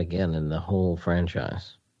like that again in the whole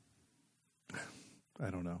franchise? I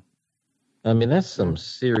don't know. I mean, that's some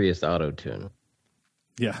serious auto-tune.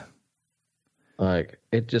 Yeah. Like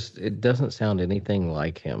it doesn't sound anything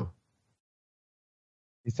like him.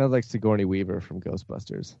 He sounds like Sigourney Weaver from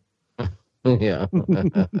Ghostbusters. Yeah.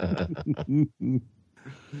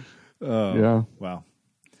 Yeah. Wow.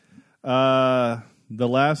 The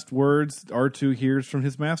last words R2 hears from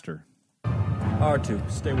his master. R2,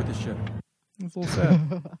 stay with the ship. It's a little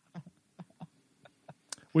sad.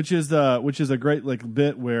 which is a great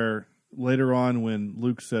bit where later on when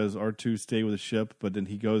Luke says R2 stay with the ship, but then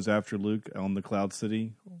he goes after Luke on the Cloud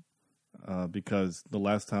City because the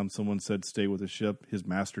last time someone said stay with the ship, his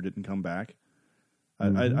master didn't come back.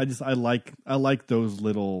 I like those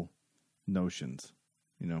little notions,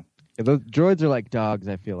 Yeah, those droids are like dogs.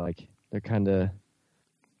 I feel like they're kind of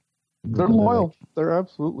loyal. They're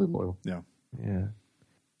absolutely loyal. Yeah. Yeah.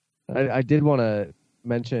 I did want to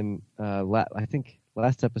mention. I think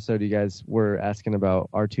last episode you guys were asking about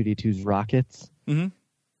R2D2's rockets and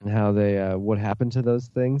how they what happened to those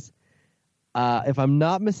things. If I'm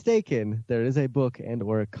not mistaken, there is a book and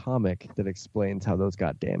or a comic that explains how those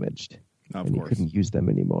got damaged. Of and course. You couldn't use them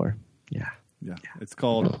anymore. Yeah. It's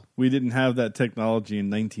called We Didn't Have That Technology in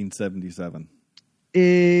 1977.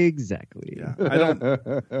 Exactly. Yeah.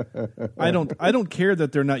 I don't care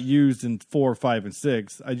that they're not used in 4, 5, and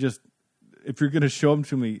 6. If you're going to show them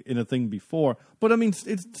to me in a thing before, but I mean,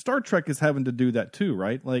 Star Trek is having to do that too,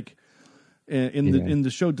 right? Like in the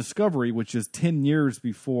show Discovery, which is 10 years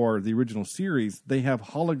before the original series, they have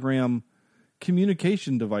hologram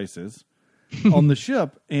communication devices on the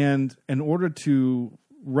ship, and in order to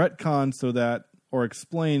retcon or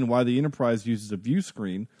explain why the Enterprise uses a view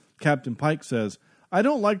screen, Captain Pike says, I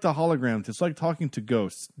don't like the holograms. It's like talking to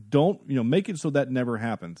ghosts. Don't, make it so that never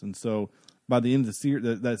happens. And so by the end of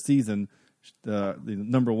that season, the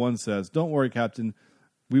number 1 says, don't worry, Captain.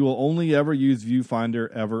 We will only ever use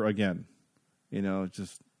Viewfinder ever again.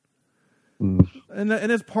 Just, and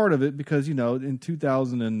it's part of it because, in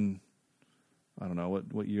 2000 and I don't know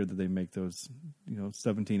what year did they make those,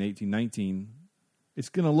 17, 18, 19. It's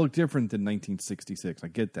going to look different than 1966. I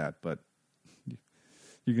get that, but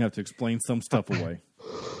you're going to have to explain some stuff away.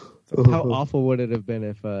 So. How awful would it have been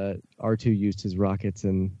if R2 used his rockets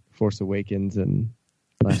in Force Awakens and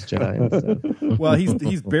Last Jedi and stuff? Well,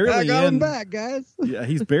 he's barely I got him back, guys. Yeah,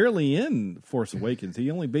 he's barely in Force Awakens. He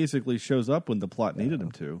only basically shows up when the plot needed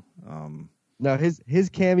him to. Now, his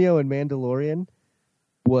cameo in Mandalorian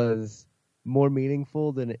was more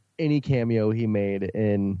meaningful than any cameo he made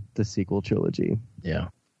in the sequel trilogy. Yeah.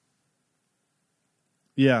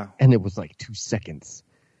 Yeah. And it was like 2 seconds.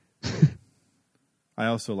 I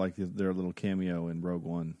also like their little cameo in Rogue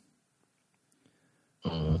One.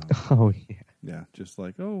 Oh, yeah. Yeah, just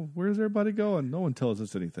like, oh, where's everybody going? No one tells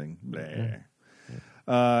us anything.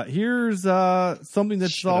 Here's something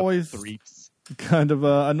that's always kind of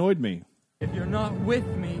annoyed me. If you're not with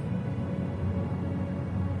me,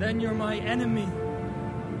 then you're my enemy.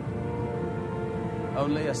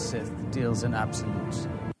 Only a Sith deals in absolutes.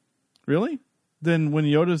 Really? Then when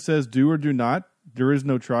Yoda says do or do not, there is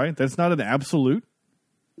no try. That's not an absolute.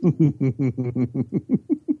 Maybe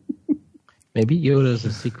Yoda's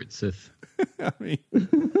a secret Sith. I mean,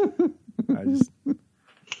 I just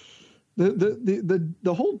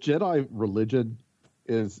the whole Jedi religion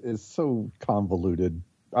is so convoluted.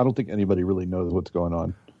 I don't think anybody really knows what's going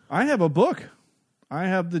on. I have a book. I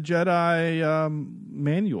have the Jedi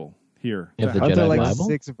manual here. You have the Jedi there like Bible?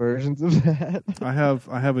 6 versions of that. I have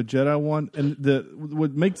a Jedi one, and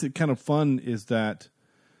what makes it kind of fun is that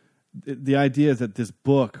the idea is that this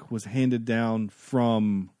book was handed down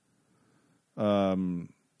from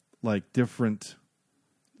like different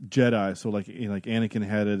Jedi. So like Anakin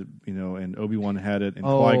had it, and Obi-Wan had it, and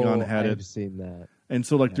Qui-Gon had it. I've seen that. And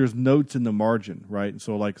so there's notes in the margin, right? And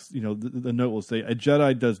so the note will say a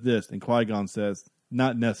Jedi does this, and Qui-Gon says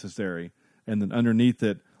not necessary, and then underneath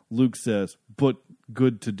it Luke says but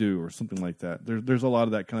good to do or something like that. There's a lot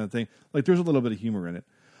of that kind of thing. Like there's a little bit of humor in it.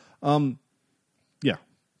 Yeah.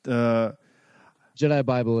 Jedi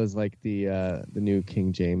Bible is like the new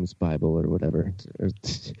King James Bible or whatever.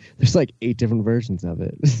 There's like 8 different versions of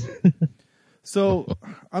it. So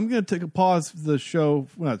I'm going to take a pause for the show.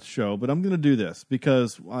 Well, not the show, but I'm going to do this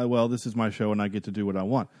because, this is my show and I get to do what I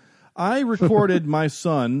want. I recorded my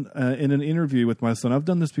son in an interview with my son. I've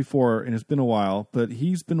done this before, and it's been a while, but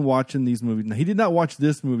he's been watching these movies. Now, he did not watch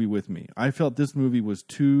this movie with me. I felt this movie was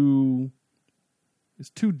too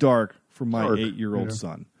dark for my 8-year-old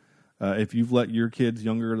son. If you've let your kids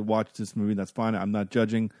younger watch this movie, that's fine. I'm not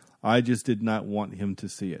judging. I just did not want him to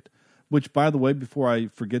see it. Which, by the way, before I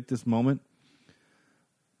forget this moment,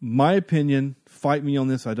 my opinion, fight me on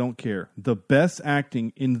this, I don't care. The best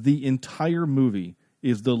acting in the entire movie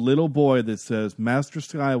is the little boy that says, Master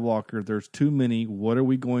Skywalker, there's too many. What are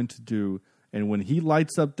we going to do? And when he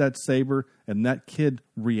lights up that saber and that kid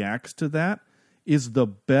reacts to that is the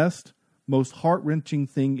best, most heart-wrenching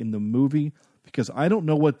thing in the movie, because I don't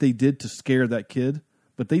know what they did to scare that kid,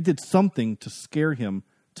 but they did something to scare him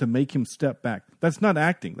to make him step back. That's not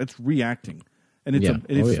acting. That's reacting. And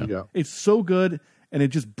it's so good, and it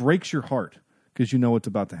just breaks your heart because you know what's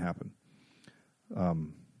about to happen.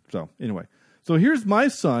 So anyway, so here's my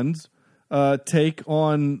son's take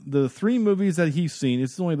on the 3 movies that he's seen.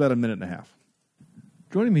 It's only about a minute and a half.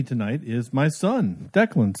 Joining me tonight is my son,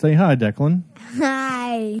 Declan. Say hi, Declan.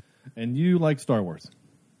 Hi. And you like Star Wars?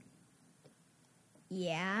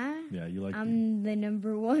 Yeah. Yeah, you like. I'm the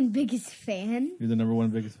number 1 biggest fan. You're the number 1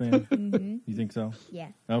 biggest fan? Mm-hmm. You think so? Yeah.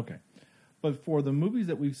 Okay. But for the movies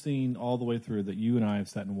that we've seen all the way through, that you and I have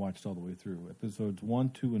sat and watched all the way through, episodes 1,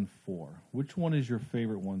 2, and 4, which one is your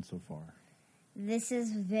favorite one so far? This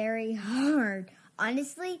is very hard.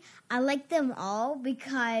 Honestly, I like them all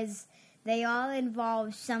because they all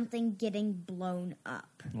involve something getting blown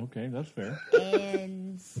up. Okay, that's fair.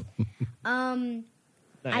 And nice.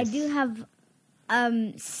 I do have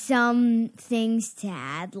some things to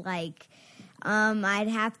add. Like, I'd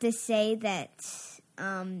have to say that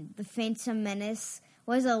The Phantom Menace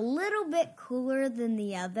was a little bit cooler than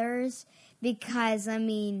the others because, I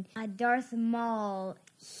mean, Darth Maul,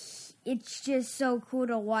 it's just so cool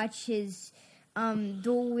to watch his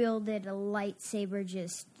dual-wielded lightsaber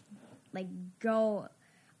just, like, go.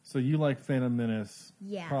 So you like Phantom Menace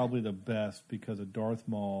probably the best because of Darth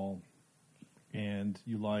Maul, and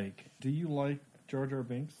do you like Jar Jar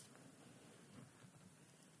Binks?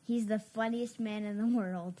 He's the funniest man in the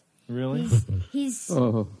world. Really? He's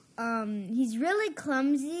really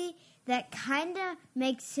clumsy. That kind of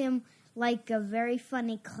makes him like a very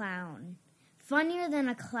funny clown. Funnier than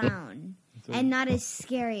a clown. And not as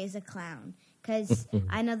scary as a clown. Because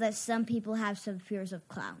I know that some people have some fears of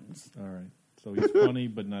clowns. All right. So he's funny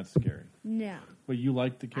but not scary. No. But you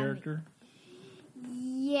like the character?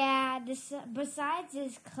 Yeah. Besides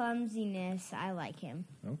his clumsiness, I like him.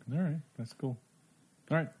 Okay. All right. That's cool.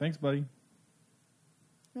 All right. Thanks, buddy.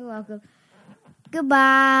 You're welcome.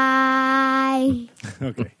 Goodbye.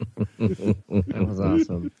 Okay. That was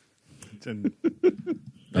awesome.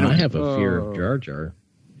 I have a fear of Jar Jar.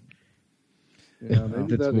 Yeah,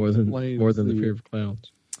 that's more than the fear of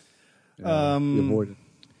clowns.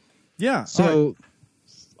 Yeah. So,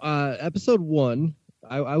 episode 1,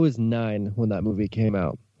 I was 9 when that movie came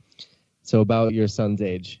out. So about your son's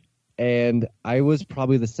age. And I was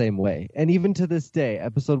probably the same way. And even to this day,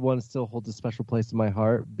 episode 1 still holds a special place in my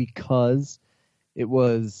heart because it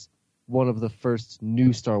was one of the first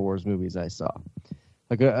new Star Wars movies I saw.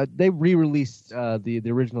 Like they re-released the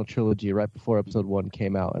original trilogy right before episode 1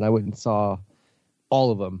 came out, and I went and saw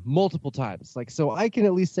all of them multiple times. Like, so I can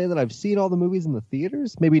at least say that I've seen all the movies in the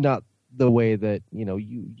theaters. Maybe not the way that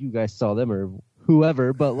you guys saw them or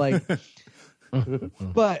whoever, but like,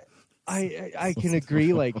 but. I can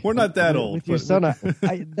agree. Like, we're not that old with your son. But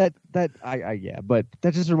that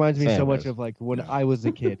just reminds me so much of like when I was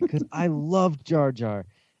a kid because I loved Jar Jar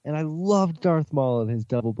and I loved Darth Maul and his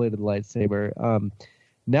double-bladed lightsaber.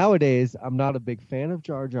 Nowadays, I'm not a big fan of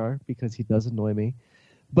Jar Jar because he does annoy me,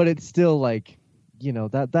 but it's still like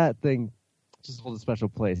that thing just holds a special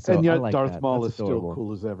place. So and yet, like Darth that. Maul That's is adorable. still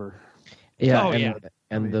cool as ever. Yeah,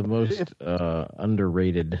 and the most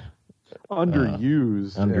underrated.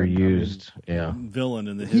 Underused, villain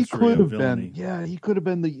in the history of villainy. He could have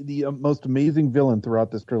been the most amazing villain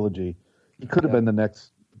throughout this trilogy. He could have been the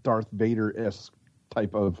next Darth Vader-esque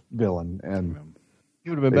type of villain, and he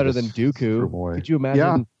would have been better than Dooku. Could you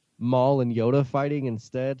imagine Maul and Yoda fighting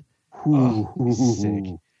instead? Sick.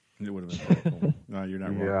 It would have been cool. No, you're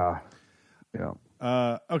not wrong. Yeah.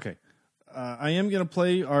 Okay. I am going to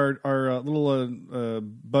play our little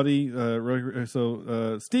buddy.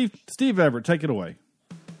 Steve Everett, take it away.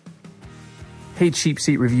 Hey, Cheap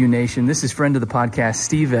Seat Review Nation. This is friend of the podcast,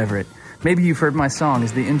 Steve Everett. Maybe you've heard my song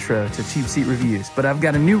as the intro to Cheap Seat Reviews, but I've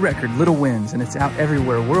got a new record, Little Wins, and it's out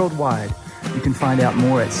everywhere worldwide. You can find out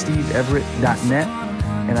more at steveeverett.net,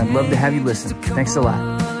 and I'd love to have you listen. Thanks a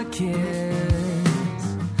lot.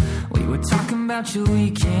 We were talking about your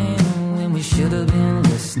weekend when we should have been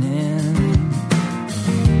listening.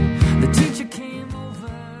 The teacher came over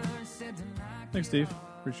and said tonight. Thanks, Steve.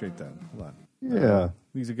 Appreciate that a lot. Yeah,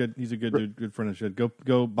 he's a good dude, good friend of the show.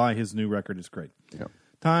 Go buy his new record. It's great. Yeah.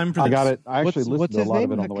 Time for I this. got it. I actually listened to a lot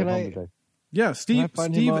name? of it on the way home today. Yeah, Steve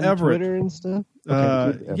Everett. Twitter and stuff.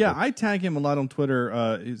 Yeah, I tag him a lot on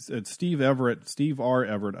Twitter. It's Steve Everett. Steve R.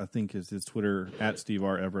 Everett, I think, is his Twitter at Steve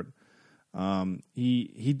R. Everett.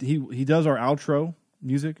 He does our outro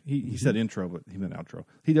music. He said intro, but he meant outro.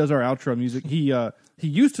 He does our outro music. He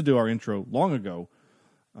used to do our intro long ago.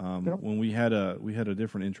 When we had a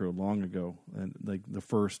different intro long ago, and like the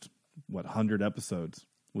first 100 episodes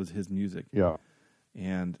was his music. Yeah.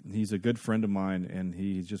 And he's a good friend of mine, and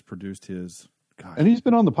he's just produced his. Gosh. And he's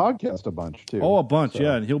been on the podcast a bunch too. Oh, a bunch,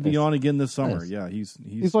 yeah. And he'll be on again this summer. Nice. Yeah,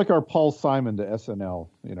 he's like our Paul Simon to SNL.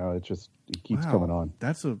 You know, it just he keeps coming on.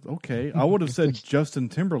 That's okay. I would have said Justin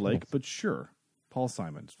Timberlake, but sure, Paul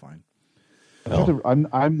Simon's fine. Well,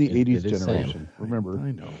 I'm the '80s generation. Remember,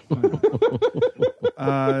 I know.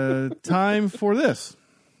 Time for this.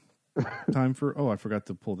 Time for I forgot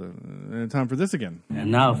to pull the time for this again. And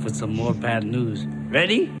now for some more bad news.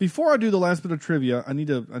 Ready? Before I do the last bit of trivia, I need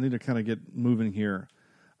to kind of get moving here.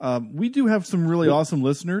 We do have some really awesome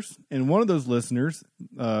listeners, and one of those listeners,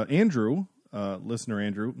 Andrew,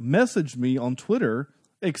 messaged me on Twitter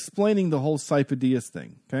explaining the whole Sifo-Dyas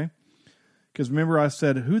thing. Okay, because remember I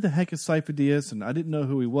said, "Who the heck is Sifo-Dyas?" and I didn't know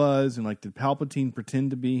who he was, and like, did Palpatine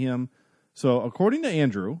pretend to be him? So according to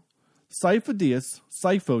Andrew,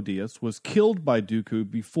 Sifo-Dyas was killed by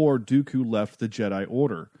Dooku before Dooku left the Jedi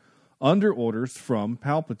Order, under orders from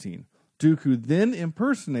Palpatine. Dooku then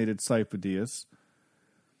impersonated Sifo-Dyas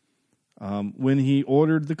when he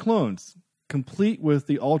ordered the clones, complete with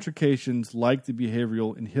the altercations like the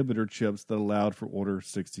behavioral inhibitor chips that allowed for Order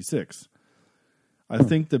 66. I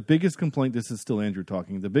think the biggest complaint, this is still Andrew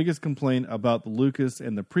talking, the biggest complaint about the Lucas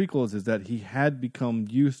and the prequels is that he had become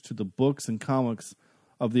used to the books and comics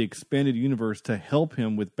of the expanded universe to help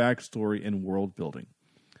him with backstory and world building.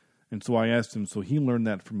 And so I asked him, so he learned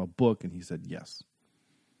that from a book, and he said yes.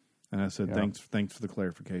 And I said, thanks for the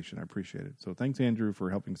clarification. I appreciate it. So thanks, Andrew,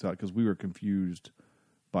 for helping us out, because we were confused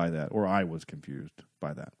by that, or I was confused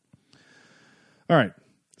by that. All right.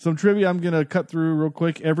 Some trivia I'm going to cut through real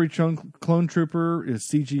quick. Every clone trooper is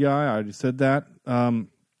CGI. I already said that.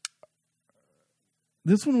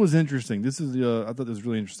 This one was interesting. I thought this was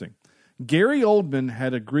really interesting. Gary Oldman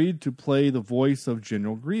had agreed to play the voice of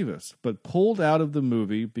General Grievous, but pulled out of the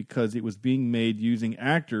movie because it was being made using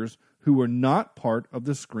actors who were not part of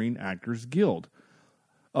the Screen Actors Guild,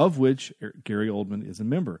 of which Gary Oldman is a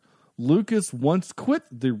member. Lucas once quit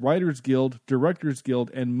the Writers Guild, Directors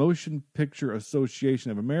Guild, and Motion Picture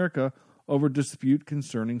Association of America over dispute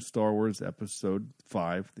concerning Star Wars Episode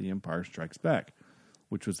 5, The Empire Strikes Back,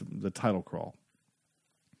 which was the title crawl.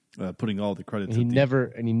 Putting all the credits. And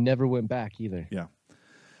he never went back either. Yeah,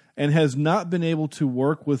 and has not been able to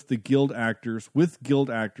work with the guild actors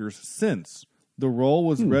since. The role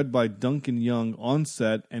was read by Duncan Young on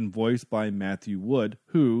set and voiced by Matthew Wood,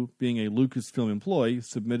 who, being a Lucasfilm employee,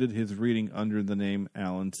 submitted his reading under the name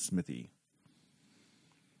Alan Smithy.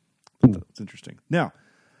 That's interesting. Now,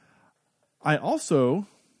 I also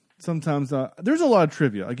sometimes there's a lot of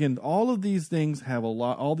trivia. Again, all of these things have a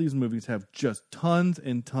lot. All these movies have just tons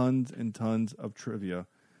and tons and tons of trivia,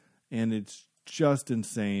 and it's just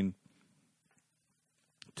insane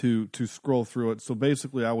to scroll through it. So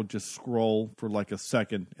basically, I would just scroll for like a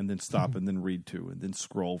second and then stop and then read two, and then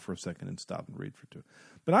scroll for a second and stop and read for two.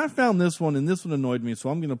 But I found this one, and this one annoyed me, so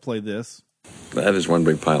I'm going to play this. That is one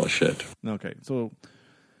big pile of shit. Okay, so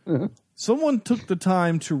someone took the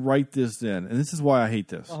time to write this in, and this is why I hate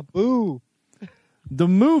this. Oh, boo!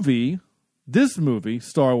 This movie,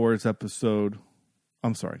 Star Wars Episode...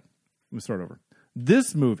 I'm sorry. Let me start over.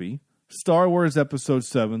 This movie, Star Wars Episode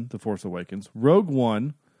 7, The Force Awakens, Rogue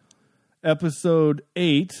One, Episode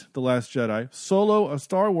 8, The Last Jedi, Solo, A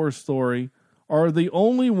Star Wars Story, are the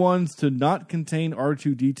only ones to not contain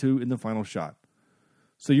R2-D2 in the final shot.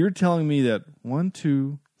 So you're telling me that 1,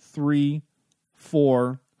 2, 3,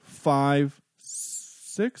 4, 5,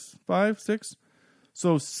 6?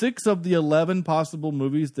 So 6 of the 11 possible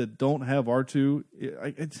movies that don't have R2,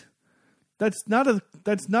 that's not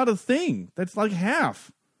a thing. That's like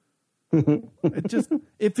half. It just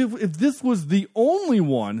if this was the only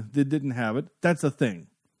one that didn't have it, that's a thing.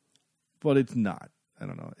 But it's not. I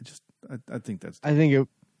don't know. I think that's. I think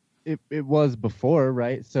it was before,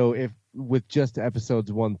 right? So if with just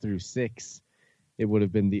episodes 1 through 6, it would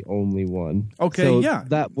have been the only one. Okay, so yeah,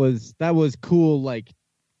 that was cool. Like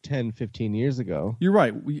 10, 15 years ago. You're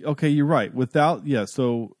right. You're right.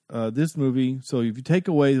 So this movie. So if you take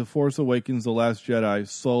away The Force Awakens, The Last Jedi,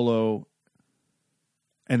 Solo,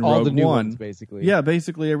 and all Rogue the new One, ones, basically. Yeah,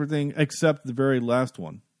 basically everything except the very last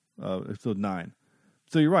one, episode 9.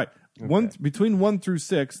 So you're right. Okay. Between 1 through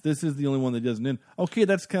 6, this is the only one that doesn't end. Okay,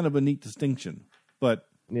 that's kind of a neat distinction. But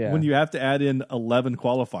when you have to add in 11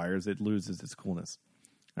 qualifiers, it loses its coolness.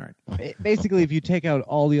 All right. Basically, if you take out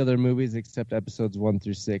all the other movies except episodes 1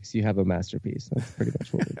 through 6, you have a masterpiece. That's pretty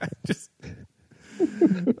much what we're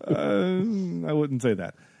I wouldn't say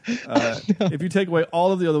that. If you take away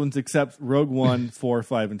all of the other ones except Rogue One, 4,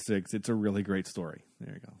 5, and 6, it's a really great story.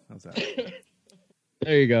 There you go. How's that?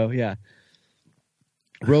 There you go. Yeah.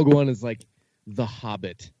 Rogue One is like The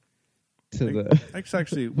Hobbit to the.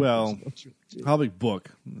 Actually, well, Hobbit book.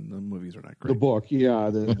 The movies are not great. The book, yeah. I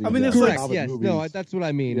mean, it's correct. like Yes. No, that's what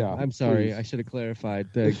I mean. Yeah, I'm sorry. please. I should have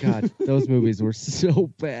clarified. God, those movies were so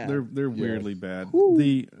bad. They're weirdly bad.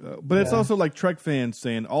 But it's also like Trek fans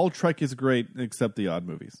saying all Trek is great except the odd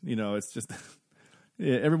movies. It's just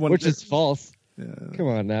everyone. Which is false. Come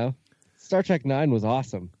on now. Star Trek 9 was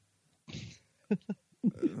awesome.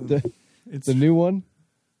 the new one?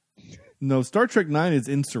 No, Star Trek 9 is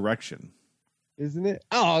Insurrection. Isn't it?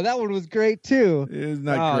 Oh, that one was great too. It's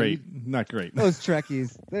not great. Not great. Those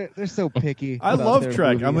Trekkies, they're so picky. I about love their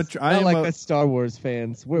Trek. movies. I'm like a us Star Wars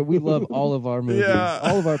fans. We love all of our movies,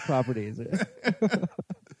 all of our properties.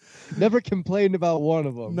 Never complained about one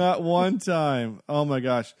of them. Not one time. Oh my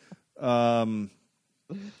gosh.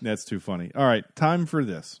 That's too funny. All right, time for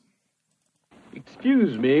this.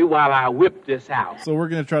 Excuse me while I whip this out. So we're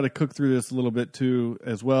going to try to cook through this a little bit too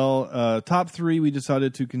as well. Top 3, we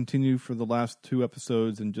decided to continue for the last 2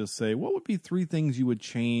 episodes and just say, what would be 3 things you would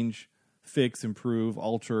change, fix, improve,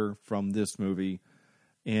 alter from this movie?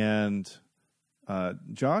 And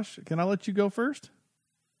Josh, can I let you go first?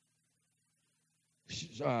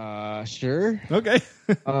 Sure. Okay.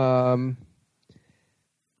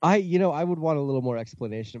 I would want a little more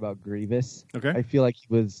explanation about Grievous. Okay. I feel like he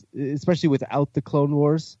was, especially without the Clone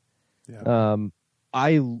Wars. Yeah.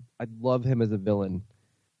 I love him as a villain.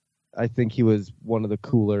 I think he was one of the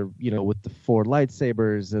cooler, with the 4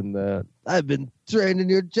 lightsabers and the I've been trained in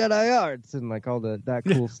your Jedi arts and like all that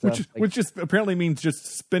cool stuff. Which just apparently means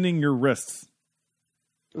just spinning your wrists.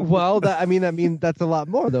 Well, that means that's a lot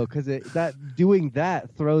more though, because doing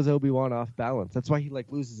that throws Obi-Wan off balance. That's why he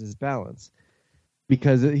loses his balance.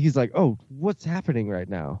 Because he's like, oh, what's happening right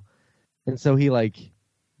now? And so he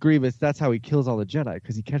Grievous, that's how he kills all the Jedi,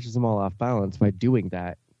 because he catches them all off balance by doing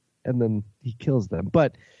that. And then he kills them.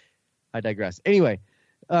 But I digress. Anyway,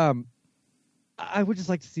 I would just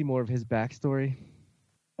like to see more of his backstory.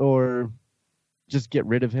 Or just get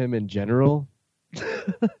rid of him in general. He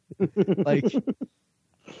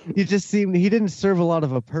didn't serve a lot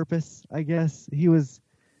of a purpose, I guess. He was...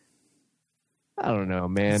 I don't know,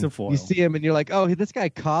 man. You see him and you're like, oh, this guy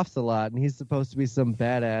coughs a lot and he's supposed to be some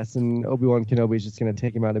badass, and Obi-Wan Kenobi's just going to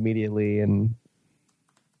take him out immediately. And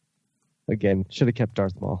again, should have kept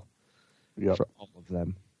Darth Maul for all of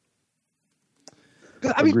them.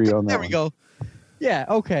 Agree on that. There we go. Yeah,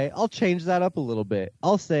 okay. I'll change that up a little bit.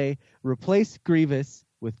 I'll say replace Grievous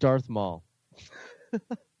with Darth Maul.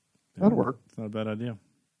 That'll work. It's not a bad idea.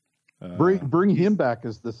 Bring him back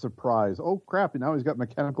as the surprise. Oh, crap. Now he's got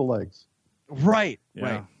mechanical legs. Right. Yeah.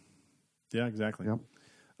 Right. Yeah, exactly. Yep.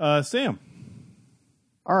 Sam.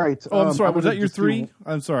 All right. Oh, I'm sorry. Was that your 3?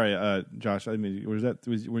 I'm sorry, Josh. I mean, was that?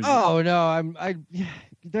 Oh no,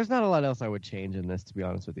 there's not a lot else I would change in this, to be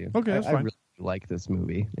honest with you. Okay, that's fine. I really like this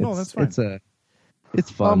movie. That's fine.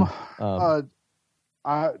 It's fun.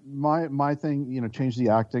 My thing, change the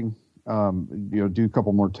acting. Do a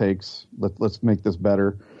couple more takes. Let's make this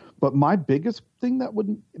better. But my biggest thing that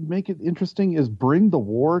would make it interesting is bring the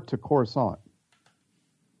war to Coruscant.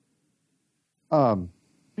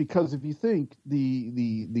 Because if you think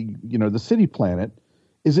the city planet,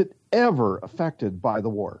 is it ever affected by the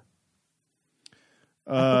war?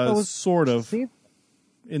 Sort of.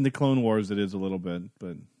 In the Clone Wars, it is a little bit,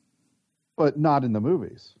 but not in the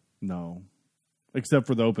movies. No, except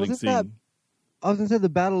for the opening scene. I was going to say the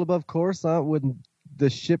battle above Coruscant when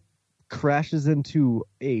the ship crashes into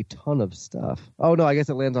a ton of stuff. Oh no, I guess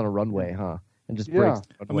it lands on a runway, huh? And just breaks.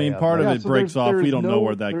 I mean, part of it breaks off. We don't know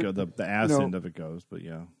where the ass end of it goes, but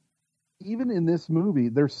yeah. Even in this movie,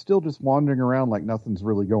 they're still just wandering around like nothing's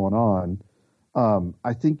really going on.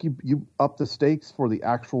 I think you up the stakes for the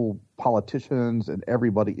actual politicians and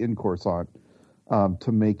everybody in Coruscant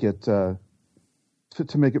to make it to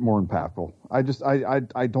make it more impactful.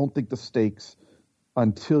 I don't think the stakes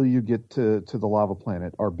until you get to the lava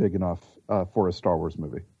planet are big enough for a Star Wars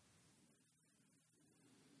movie.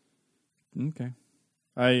 Okay.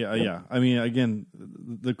 Yeah. I mean, again,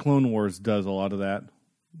 the Clone Wars does a lot of that.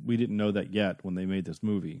 We didn't know that yet when they made this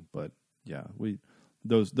movie, but yeah,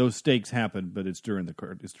 those stakes happen, but it's during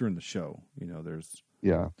the show. There's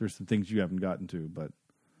some things you haven't gotten to, but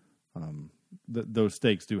those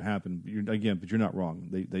stakes do happen. But you're not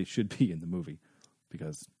wrong. They should be in the movie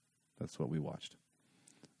because that's what we watched.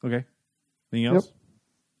 Okay. Anything else? Yep.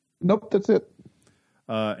 Nope, that's it.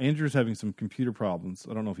 Andrew's having some computer problems.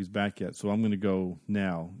 I don't know if he's back yet, so I'm going to go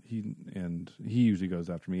now. He usually goes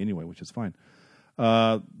after me anyway, which is fine.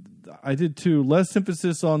 I did 2. Less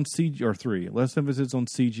emphasis on 3. Less emphasis on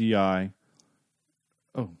CGI.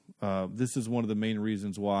 This is one of the main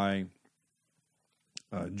reasons why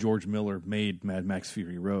George Miller made Mad Max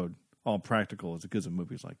Fury Road all practical, is because of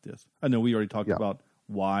movies like this. I know we already talked about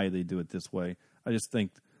why they do it this way. I just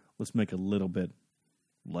think let's make a little bit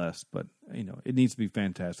less, but it needs to be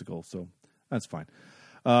fantastical, so that's fine.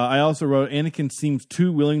 I also wrote Anakin seems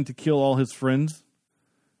too willing to kill all his friends.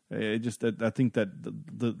 I think that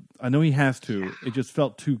I know he has to. It just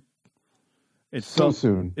felt too. It felt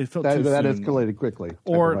soon. It felt that too that soon. escalated quickly.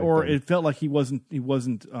 Or it felt like he wasn't. It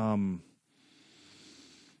wasn't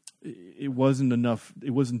enough.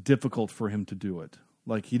 It wasn't difficult for him to do it.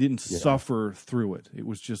 Like he didn't suffer through it. It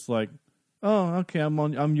was just like, oh, okay,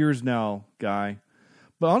 I'm yours now, guy.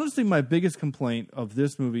 But honestly, my biggest complaint of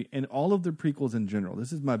this movie and all of the prequels in general,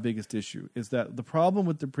 this is my biggest issue, is that the problem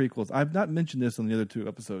with the prequels, I've not mentioned this on the other 2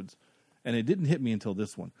 episodes, and it didn't hit me until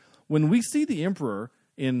this one. When we see the Emperor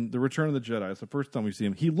in The Return of the Jedi, it's the first time we see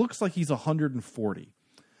him, he looks like he's 140.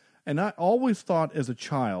 And I always thought as a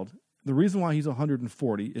child, the reason why he's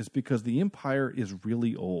 140 is because the Empire is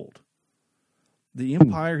really old. The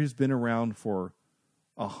Empire has been around for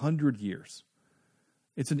 100 years.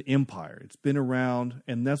 It's an empire. It's been around,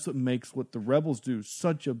 and that's what makes what the rebels do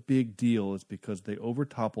such a big deal, is because they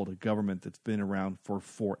overtoppled a government that's been around for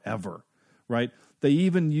forever, right? They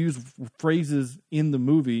even use phrases in the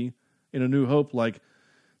movie, in A New Hope, like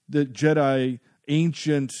the Jedi,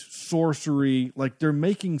 ancient sorcery, like they're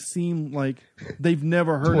making seem like they've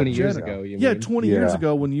never heard 20 of years Jedi. ago, you yeah, mean? 20 years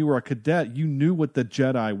ago when you were a cadet, you knew what the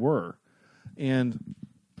Jedi were. And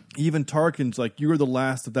even Tarkin's like, you're the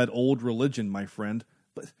last of that old religion, my friend.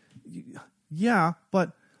 But yeah,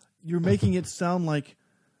 but you're making it sound like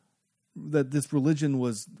that this religion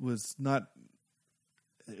was not,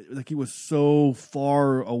 like he was so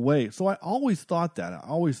far away. So I always thought that.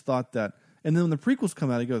 And then when the prequels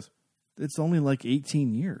come out, he goes, it's only like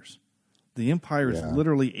 18 years. The Empire is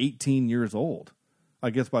literally 18 years old. I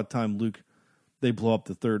guess by the time they blow up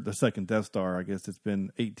the second Death Star, I guess it's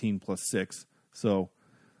been 18 plus 6. So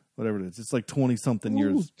whatever it is, it's like 20-something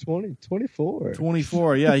years. 24.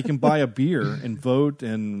 24, yeah. He can buy a beer and vote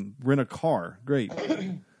and rent a car. Great.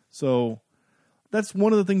 So that's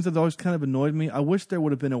one of the things that always kind of annoyed me. I wish there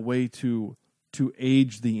would have been a way to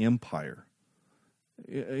age the Empire.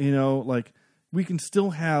 Like we can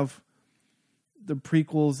still have the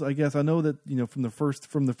prequels, I guess. I know that, from the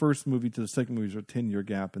first movie to the second movie, there's a 10-year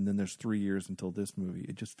gap, and then there's 3 years until this movie.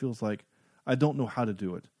 It just feels like I don't know how to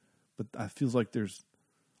do it, but it feels like there's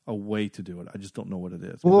a way to do it. I just don't know what it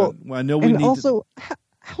is. Well, I know we need also,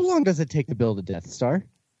 how long does it take to build a Death Star?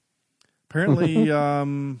 Apparently,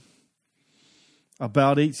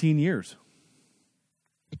 about 18 years.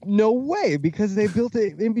 No way, because they built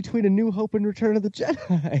it in between A New Hope and Return of the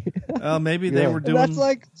Jedi. Maybe they were doing... That's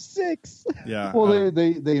like 6. Yeah. Well,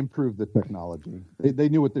 they improved the technology. They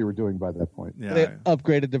knew what they were doing by that point. Yeah. They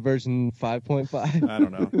upgraded to version 5.5. I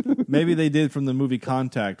don't know. Maybe they did from the movie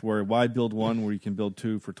Contact, where why build one where you can build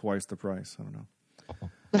 2 for twice the price? I don't know.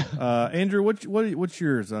 Andrew, what's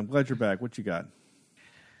yours? I'm glad you're back. What you got?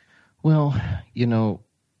 Well,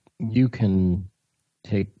 you can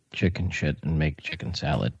take chicken shit and make chicken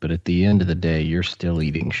salad, but at the end of the day, you're still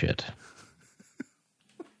eating shit.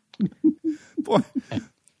 Boy,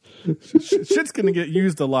 shit's going to get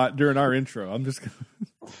used a lot during our intro. I'm just going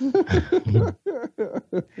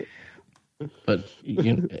But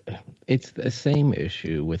it's the same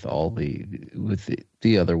issue with all the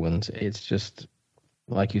other ones. It's just,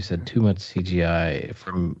 like you said, too much CGI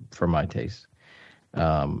for my taste.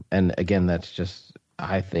 And again, that's just,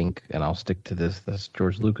 I think, and I'll stick to this. That's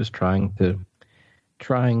George Lucas trying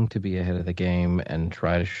to be ahead of the game and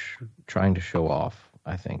trying to show off.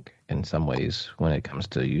 I think in some ways when it comes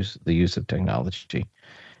to the use of technology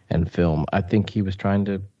and film, I think he was trying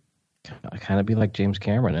to kind of be like James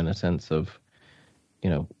Cameron in a sense of,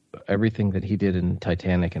 everything that he did in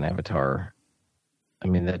Titanic and Avatar. I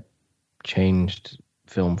mean, that changed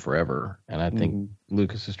film forever, and I think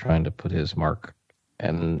Lucas is trying to put his mark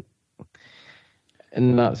and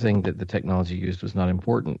not saying that the technology used was not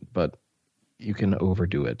important, but you can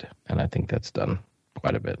overdo it. And I think that's done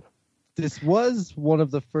quite a bit. This was one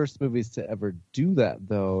of the first movies to ever do that,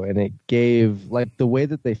 though. And it gave, like, the way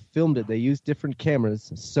that they filmed it, they used different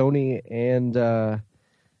cameras. Sony and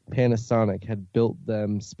Panasonic had built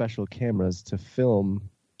them special cameras to film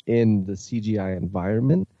in the CGI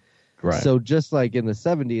environment. Right. So just like in the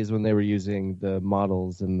 70s when they were using the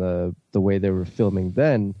models and the way they were filming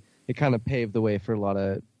then, it kind of paved the way for a lot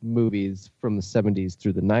of movies from the 70s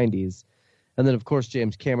through the 90s. And then, of course,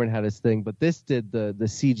 James Cameron had his thing, but this did the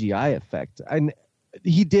CGI effect. And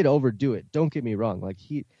he did overdo it. Don't get me wrong. Like,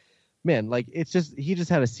 he just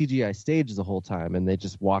had a CGI stage the whole time, and they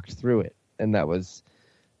just walked through it. And that was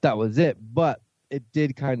it. But it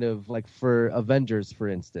did kind of, like, for Avengers, for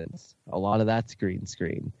instance, a lot of that's green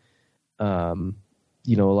screen.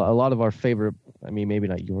 You know, a lot of our favorite, I mean, maybe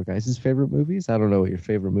not your guys' favorite movies. I don't know what your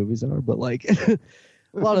favorite movies are, but like a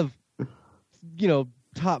lot of, you know,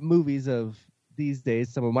 top movies of these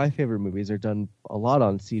days, some of my favorite movies are done a lot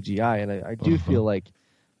on CGI. And I do feel like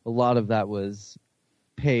a lot of that was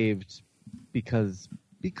paved because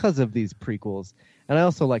of these prequels. And I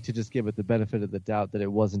also like to just give it the benefit of the doubt that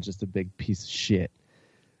it wasn't just a big piece of shit.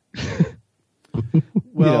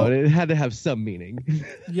 Well, you know, it had to have some meaning.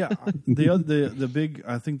 Yeah, the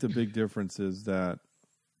big difference is that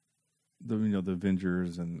the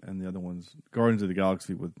Avengers and the other ones, Guardians of the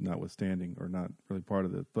Galaxy, with notwithstanding, or not really part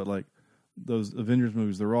of it, but like those Avengers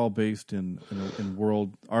movies, they're all based in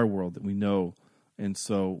our world that we know, and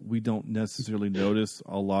so we don't necessarily notice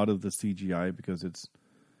a lot of the CGI because it's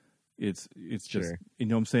just Sure. You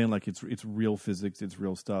know what I'm saying, like it's real physics, it's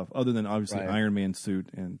real stuff, other than obviously Right. Iron Man suit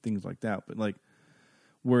and things like that, but like.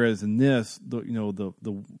 Whereas in this,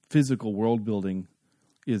 the physical world building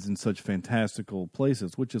is in such fantastical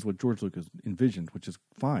places, which is what George Lucas envisioned, which is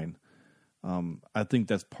fine. I think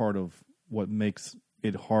that's part of what makes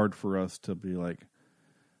it hard for us to be like,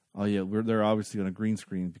 oh yeah, they're obviously on a green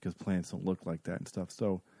screen because planets don't look like that and stuff.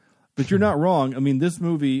 So, but you're not wrong. I mean, this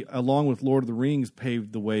movie, along with Lord of the Rings,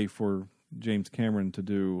 paved the way for James Cameron to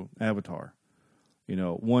do Avatar. You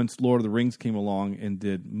know, once Lord of the Rings came along and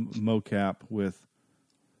did mocap with.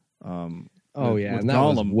 And that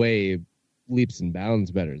Gollum. was way leaps and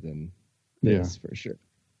bounds better than this for sure.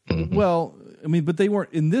 Well, I mean, but they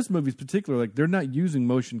weren't in this movie in particular. Like, they're not using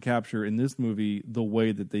motion capture in this movie the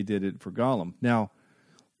way that they did it for Gollum. Now,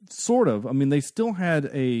 sort of. I mean, they still had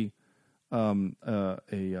like the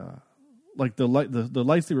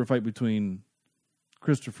lightsaber fight between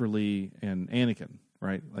Christopher Lee and Anakin,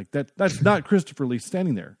 right? Like that's not Christopher Lee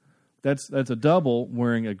standing there. That's a double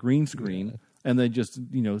wearing a green screen. Yeah. And they just,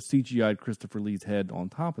 CGI'd Christopher Lee's head on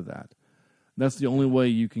top of that. That's the only way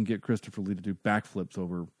you can get Christopher Lee to do backflips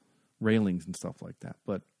over railings and stuff like that.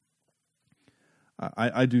 But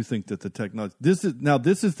I do think that the technology... This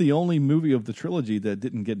is the only movie of the trilogy that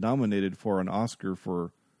didn't get nominated for an Oscar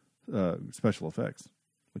for special effects,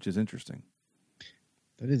 which is interesting.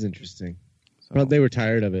 That is interesting. So, well, they were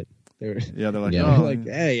tired of it. They're like,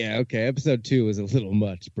 hey, okay, episode 2 was a little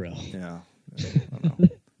much, bro. Yeah. I don't know.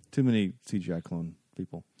 Too many CGI clone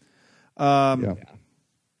people. Was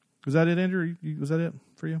that it, Andrew? Was that it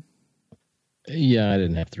for you? Yeah, I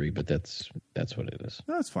didn't have 3, but that's what it is.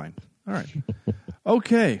 That's fine. All right.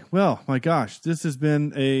 Okay. Well, my gosh, this has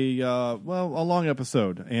been a long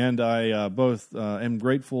episode, and I both am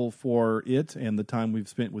grateful for it and the time we've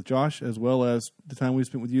spent with Josh, as well as the time we've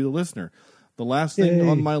spent with you, the listener. The last thing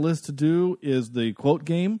on my list to do is the quote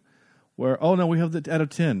game. We have the out of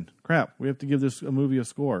 10. Crap, we have to give this movie a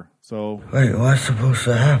score. So wait, what's supposed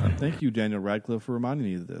to happen? Thank you, Daniel Radcliffe, for reminding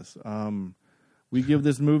me of this. We give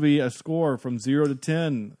this movie a score from 0 to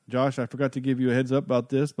 10. Josh, I forgot to give you a heads up about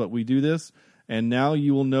this, but we do this, and now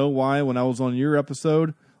you will know why. When I was on your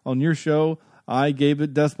episode, on your show, I gave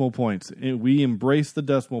it decimal points. We embrace the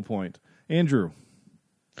decimal point. Andrew.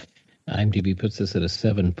 IMDb puts this at a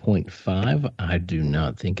 7.5. I do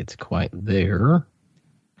not think it's quite there.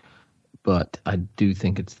 But I do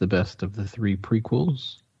think it's the best of the 3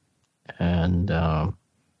 prequels. And, I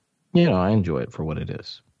enjoy it for what it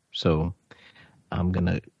is. So I'm going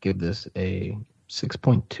to give this a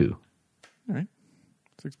 6.2. All right.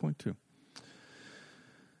 6.2.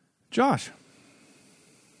 Josh.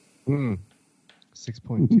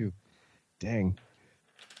 6.2. Dang.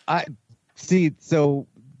 I see. So,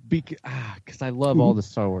 because I love all the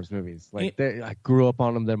Star Wars movies. Like, I grew up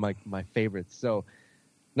on them. They're my favorites. So,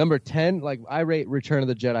 number 10, like I rate Return of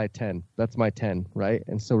the Jedi 10. That's my 10, right?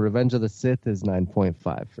 And so Revenge of the Sith is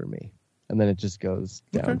 9.5 for me. And then it just goes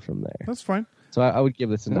down from there. That's fine. So I would give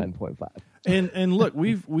this a 9.5. And look,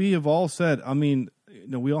 we have all said, I mean,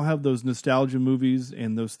 we all have those nostalgia movies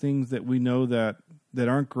and those things that we know that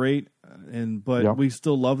aren't great, but we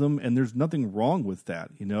still love them, and there's nothing wrong with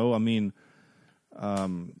that. I mean,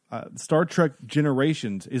 Star Trek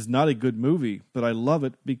Generations is not a good movie, but I love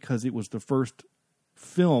it because it was the first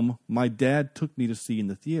film my dad took me to see in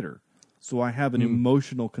the theater, so I have an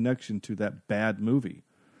emotional connection to that bad movie.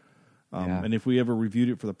 And if we ever reviewed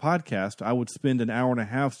it for the podcast, I would spend an hour and a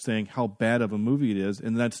half saying how bad of a movie it is,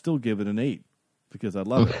 and I'd still give it an 8. because I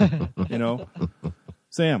love it.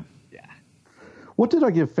 Sam. Yeah. What did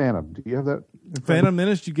I give Phantom? Do you have that? Phantom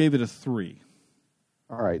Menace, you gave it a 3.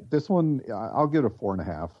 All right. This one, I'll give it a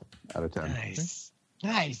 4.5 out of 10.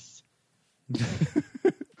 Nice.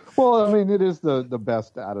 Well, I mean, it is the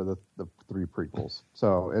best out of the 3 prequels.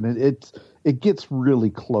 So, and it gets really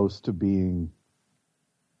close to being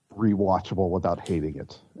rewatchable without hating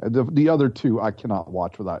it. And the other 2, I cannot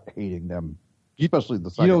watch without hating them, especially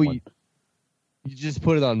the second one. You just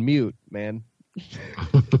put it on mute, man.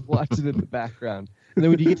 Watch it in the background. And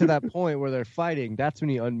then when you get to that point where they're fighting, that's when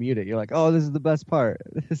you unmute it. You're like, oh, this is the best part.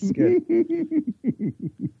 This is good.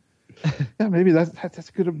 Yeah, maybe that's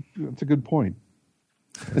good. That's a good point.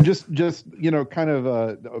 And just kind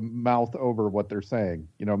of mouth over what they're saying.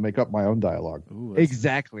 Make up my own dialogue. Ooh,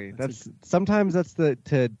 exactly. Sometimes that's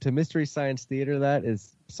to Mystery Science Theater. That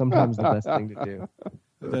is sometimes the best thing to do.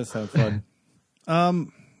 It does sound fun.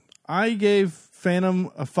 I gave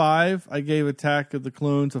Phantom a 5. I gave Attack of the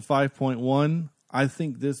Clones a 5.1. I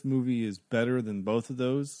think this movie is better than both of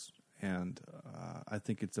those, and I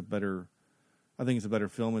think it's a better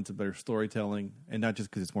film. It's a better storytelling, and not just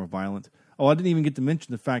because it's more violent. Oh, I didn't even get to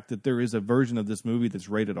mention the fact that there is a version of this movie that's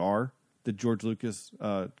rated R that George Lucas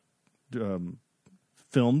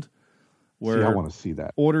filmed. Where I want to see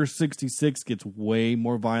that. Order 66 gets way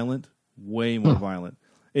more violent. Way more violent.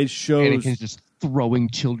 It shows Anakin's just throwing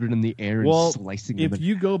children in the air and slicing them. If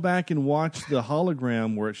you go back and watch the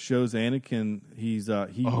hologram where it shows Anakin,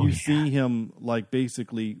 you see him like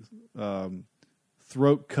basically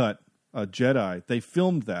throat cut a Jedi. They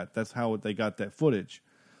filmed that. That's how they got that footage.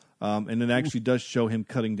 And it actually does show him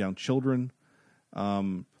cutting down children.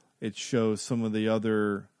 It shows some of the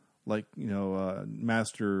other, Master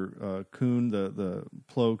Kun, the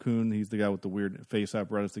Plo Koon. He's the guy with the weird face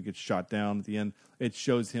apparatus that gets shot down at the end. It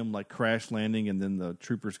shows him like crash landing and then the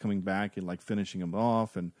troopers coming back and like finishing him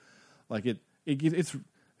off. And like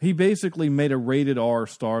he basically made a rated R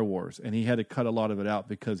Star Wars, and he had to cut a lot of it out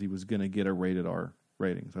because he was going to get a rated R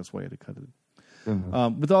rating. So that's why he had to cut it.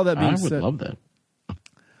 Mm-hmm. With all that being said, I would love that.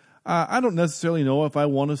 I don't necessarily know if I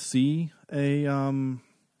want to see a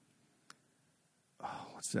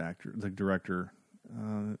what's the director,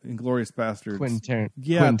 Inglourious Basterds. Quentin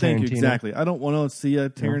thank you, exactly. I don't want to see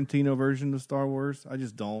a Tarantino version of Star Wars. I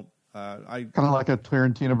just don't. I kind of like a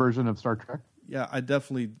Tarantino version of Star Trek. Yeah, I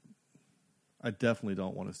definitely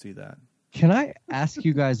don't want to see that. Can I ask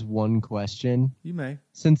you guys one question? You may.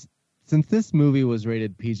 Since this movie was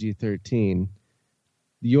rated PG-13,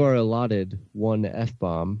 you are allotted one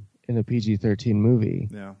F-bomb in a PG-13 movie.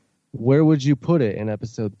 Yeah. Where would you put it in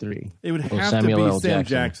episode 3? It would have to be Sam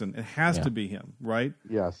Jackson. It has to be him, right?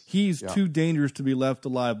 Yes. He's too dangerous to be left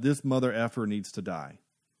alive. This mother effer needs to die.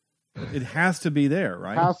 It has to be there,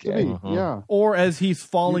 right? Has to be, yeah. Or as he's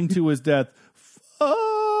falling to his death, that's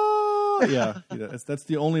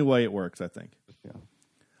the only way it works, I think. Yeah.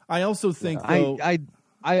 I also think, though...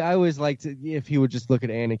 I always like to, if he would just look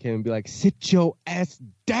at Anakin and be like, "Sit your ass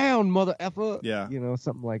down, mother effer." Yeah,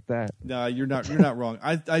 something like that. No, you're not wrong.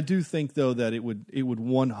 I do think though that it would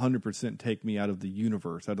 100% take me out of the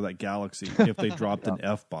universe, out of that galaxy, if they dropped an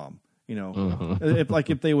F-bomb.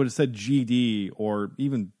 If they would have said GD or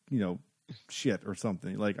even shit or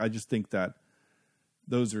something. Like, I just think that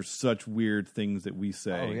those are such weird things that we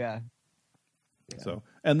say. Oh yeah. So,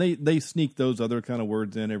 and they sneak those other kind of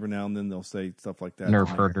words in every now and then. They'll say stuff like that. Nerf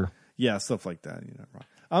herder. Yeah, stuff like that. You're not wrong.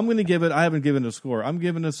 I'm going to give it. I haven't given it a score. I'm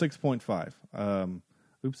giving it a 6.5.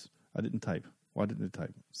 Oops, I didn't type. Why didn't it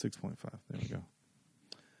type? 6.5. There we go.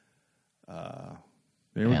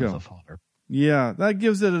 There we go. Yeah, that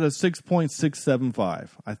gives it a 6.675.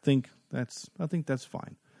 I think that's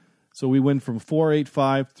fine. So we went from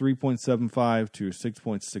 4.85, 3.75 to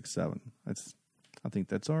 6.67. I think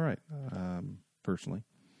that's all right. Personally.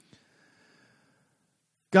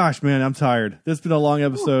 Gosh, man, I'm tired. This has been a long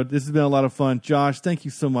episode. This has been a lot of fun. Josh, thank you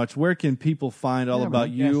so much. Where can people find all about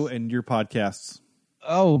you and your podcasts?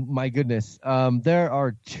 Oh, my goodness. There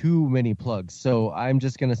are too many plugs, so I'm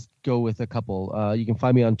just going to go with a couple. You can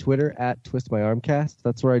find me on Twitter at TwistMyArmcast.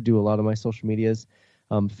 That's where I do a lot of my social medias.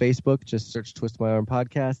 Facebook, just search Twist My Arm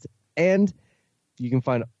Podcast. And you can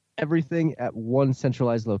find everything at one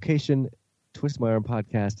centralized location,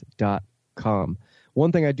 twistmyarmpodcast.com.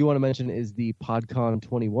 One thing I do want to mention is the PodCon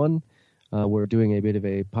 21. We're doing a bit of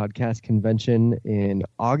a podcast convention in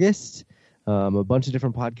August. A bunch of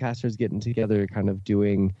different podcasters getting together, kind of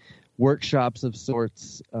doing workshops of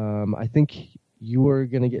sorts. I think you were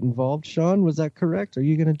going to get involved, Sean. Was that correct? Are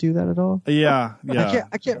you going to do that at all? Yeah.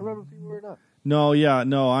 I can't remember if you were or not. No.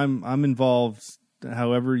 I'm involved.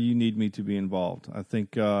 However you need me to be involved. I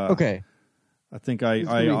think. Okay. I think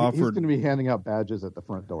I offered. He's going to be handing out badges at the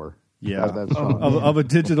front door. Yeah, of a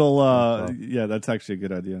digital. Yeah, that's actually a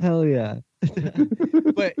good idea. Hell yeah!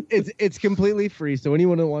 But it's completely free, so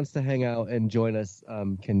anyone who wants to hang out and join us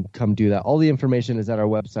can come do that. All the information is at our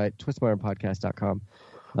website, twistmyarmpodcast.com,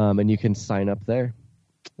 and you can sign up there.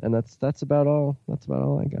 And that's about all. That's about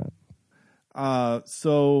all I got.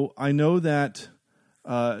 So I know that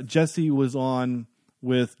Jesse was on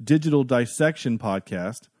with Digital Dissection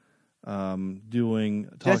podcast.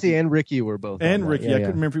 Jesse and Ricky were both and Ricky. I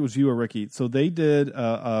couldn't remember if it was you or Ricky. So they did.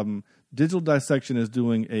 Digital Dissection is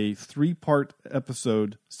doing a 3-part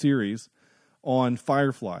episode series on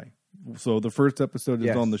Firefly. So the first episode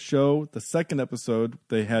is on the show. The second episode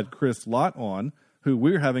they had Chris Lott on, who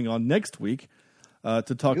we're having on next week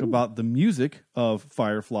to talk about the music of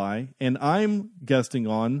Firefly, and I'm guesting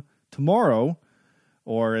on tomorrow,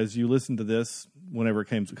 or as you listen to this, whenever it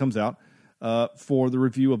comes out. For the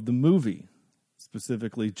review of the movie,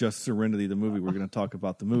 specifically Just Serenity, the movie. We're going to talk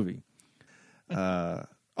about the movie. The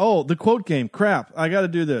quote game. Crap, I got to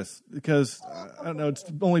do this because, I don't know, it's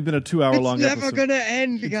only been a 2-hour-long episode. It's never going to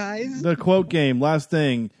end, guys. The quote game, last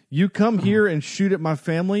thing. You come here and shoot at my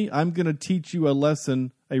family, I'm going to teach you a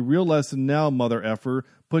lesson, a real lesson now, mother effer.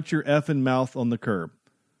 Put your effing mouth on the curb.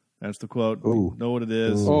 That's the quote. Ooh. Know what it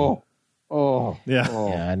is. Ooh. Oh, yeah.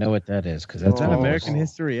 Yeah, I know what that is because that's American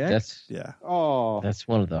History X. That's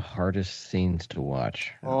one of the hardest scenes to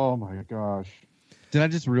watch. Oh my gosh! Did I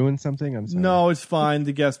just ruin something? I'm sorry. No, it's fine.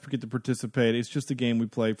 The guests get to participate. It's just a game we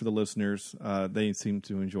play for the listeners. They seem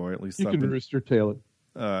to enjoy it. At least you can rooster tail it.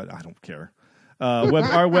 I don't care.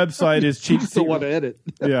 Our website is cheap. So what to edit?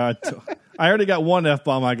 Yeah, I already got one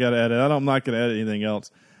F-bomb I got to edit. I'm not going to edit anything else.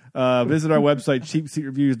 Visit our website,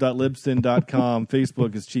 cheapseatreviews.libsyn.com.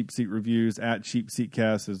 Facebook is Cheap Seat Reviews. At Cheap Seat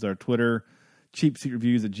Cast is our Twitter.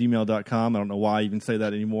 cheapseatreviews@gmail.com. I don't know why I even say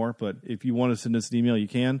that anymore, but if you want to send us an email, you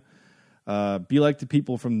can. Be like the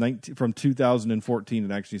people from 2014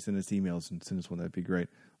 and actually send us emails and send us one. That'd be great.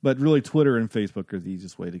 But really, Twitter and Facebook are the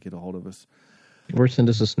easiest way to get a hold of us. Or send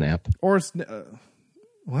us a snap. Or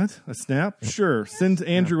what? A snap? Sure. Send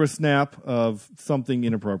Andrew a snap of something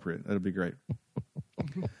inappropriate. That'd be great.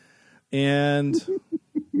 And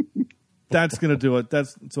that's going to do it.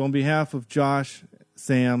 So on behalf of Josh,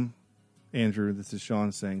 Sam, Andrew, this is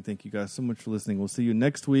Sean saying thank you guys so much for listening. We'll see you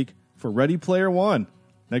next week for Ready Player One.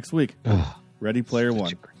 Next week. Ready Player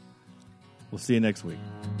One. We'll see you next week.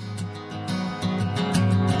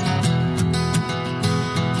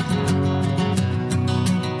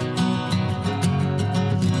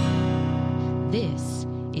 This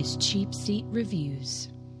is Cheap Seat Reviews.